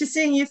 everybody, to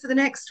seeing you for the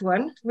next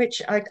one,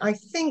 which I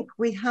think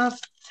we have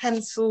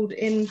penciled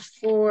in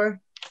for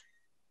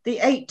the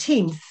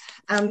 18th,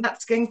 and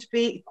that's going to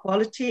be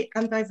equality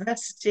and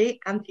diversity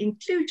and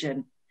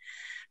inclusion.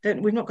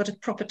 We've not got a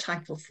proper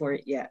title for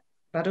it yet,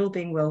 but all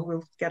being well,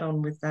 we'll get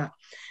on with that.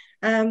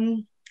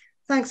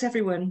 Thanks,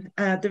 everyone.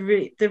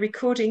 The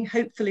recording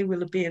hopefully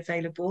will be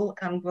available,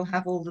 and we'll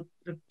have all the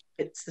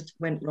bits that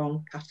went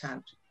wrong cut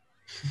out.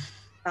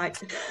 Right.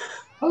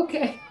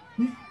 Okay.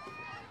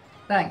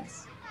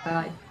 Thanks.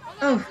 Bye.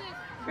 Oh,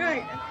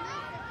 right.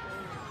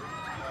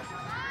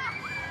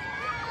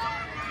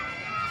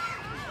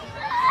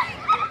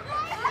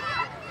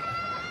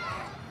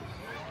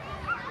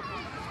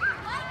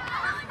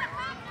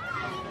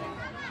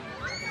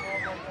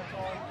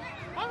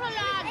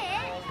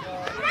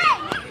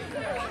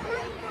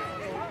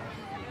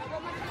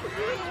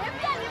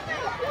 Hey!